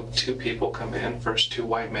 Two people come in, first two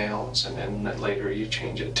white males, and then later you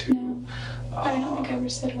change it to... No, I don't think I ever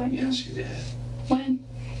said white male. Yes, you did. When?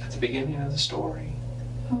 At the beginning of the story.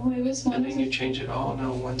 Oh, it was one. And then you change it, oh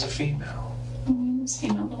no, one's a female. Oh, it was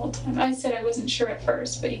female the whole time. I said I wasn't sure at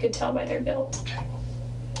first, but you could tell by their build. Okay.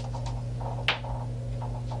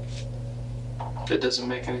 It doesn't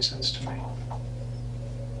make any sense to me.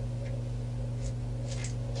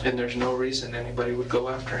 And there's no reason anybody would go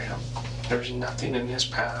after him. There's nothing in his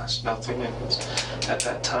past, nothing in his, at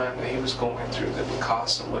that time that he was going through that would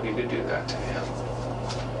cause somebody to do that to him.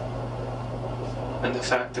 And the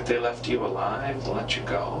fact that they left you alive and let you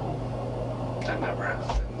go, that never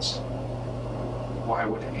happens. Why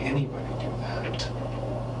would anybody do that?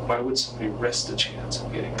 Why would somebody risk the chance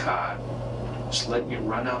of getting caught, just letting you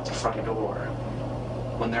run out the front door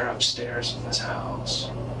when they're upstairs in this house,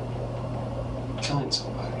 killing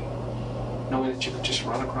somebody? Knowing that you could just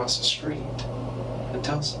run across the street and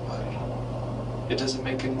tell somebody. It doesn't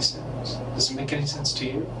make any sense. Does it make any sense to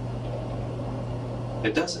you?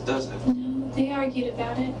 It doesn't, does it? No, they argued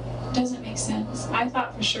about it. It doesn't make sense. I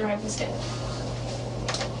thought for sure I was dead.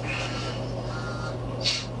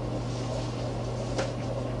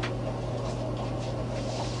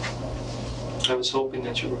 I was hoping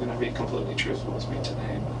that you were going to be completely truthful with me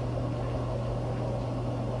today,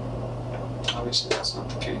 but obviously that's not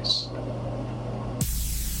the case.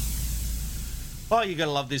 Oh, you're going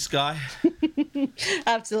to love this guy.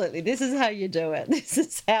 Absolutely. This is how you do it. This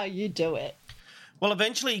is how you do it. Well,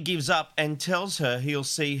 eventually he gives up and tells her he'll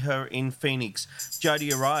see her in Phoenix.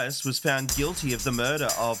 Jodi Arias was found guilty of the murder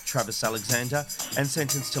of Travis Alexander and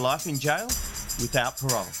sentenced to life in jail without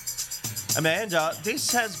parole. Amanda,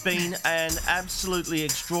 this has been an absolutely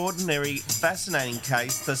extraordinary, fascinating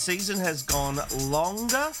case. The season has gone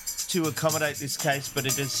longer to accommodate this case, but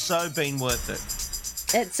it has so been worth it.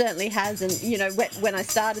 It certainly has. And, you know, when I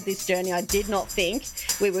started this journey, I did not think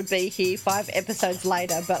we would be here 5 episodes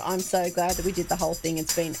later, but I'm so glad that we did the whole thing.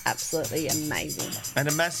 It's been absolutely amazing. And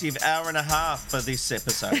a massive hour and a half for this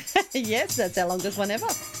episode. Yes, that's our longest one ever.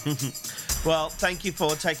 Well, thank you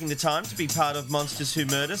for taking the time to be part of Monsters Who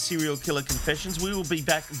Murder, Serial Killer Confessions. We will be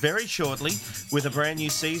back very shortly with a brand new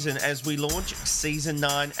season as we launch Season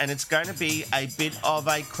 9, and it's going to be a bit of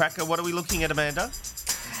a cracker. What are we looking at, Amanda?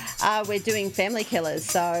 We're doing family killers,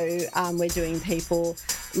 so we're doing people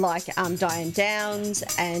like Diane Downs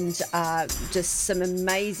and just some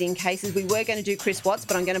amazing cases. We were going to do Chris Watts,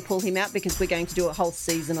 but I'm going to pull him out because we're going to do a whole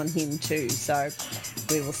season on him too, so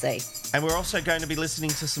we will see. And we're also going to be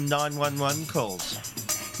listening to some 911 calls.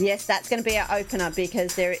 Yes, that's going to be our opener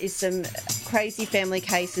because there is some crazy family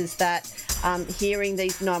cases that hearing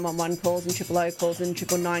these 911 calls and 000 calls and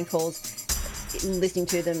 999 calls, listening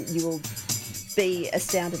to them, you will be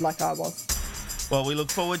astounded like I was. Well, we look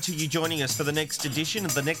forward to you joining us for the next edition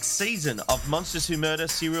of the next season of Monsters Who Murder,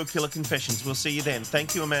 Serial Killer Confessions. We'll see you then.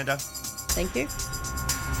 Thank you, Amanda. Thank you.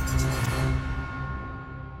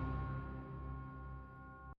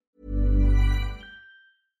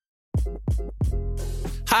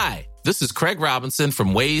 Hi, this is Craig Robinson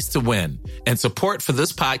from Ways to Win, and support for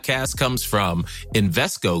this podcast comes from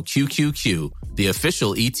Invesco QQQ, the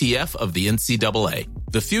official ETF of the NCAA.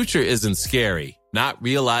 The future isn't scary. Not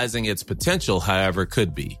realizing its potential, however,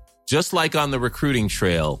 could be. Just like on the recruiting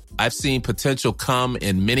trail, I've seen potential come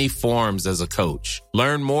in many forms as a coach.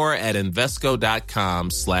 Learn more at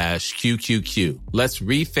Invesco.com/QQQ. Let's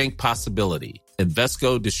rethink possibility.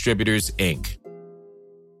 Invesco Distributors, Inc.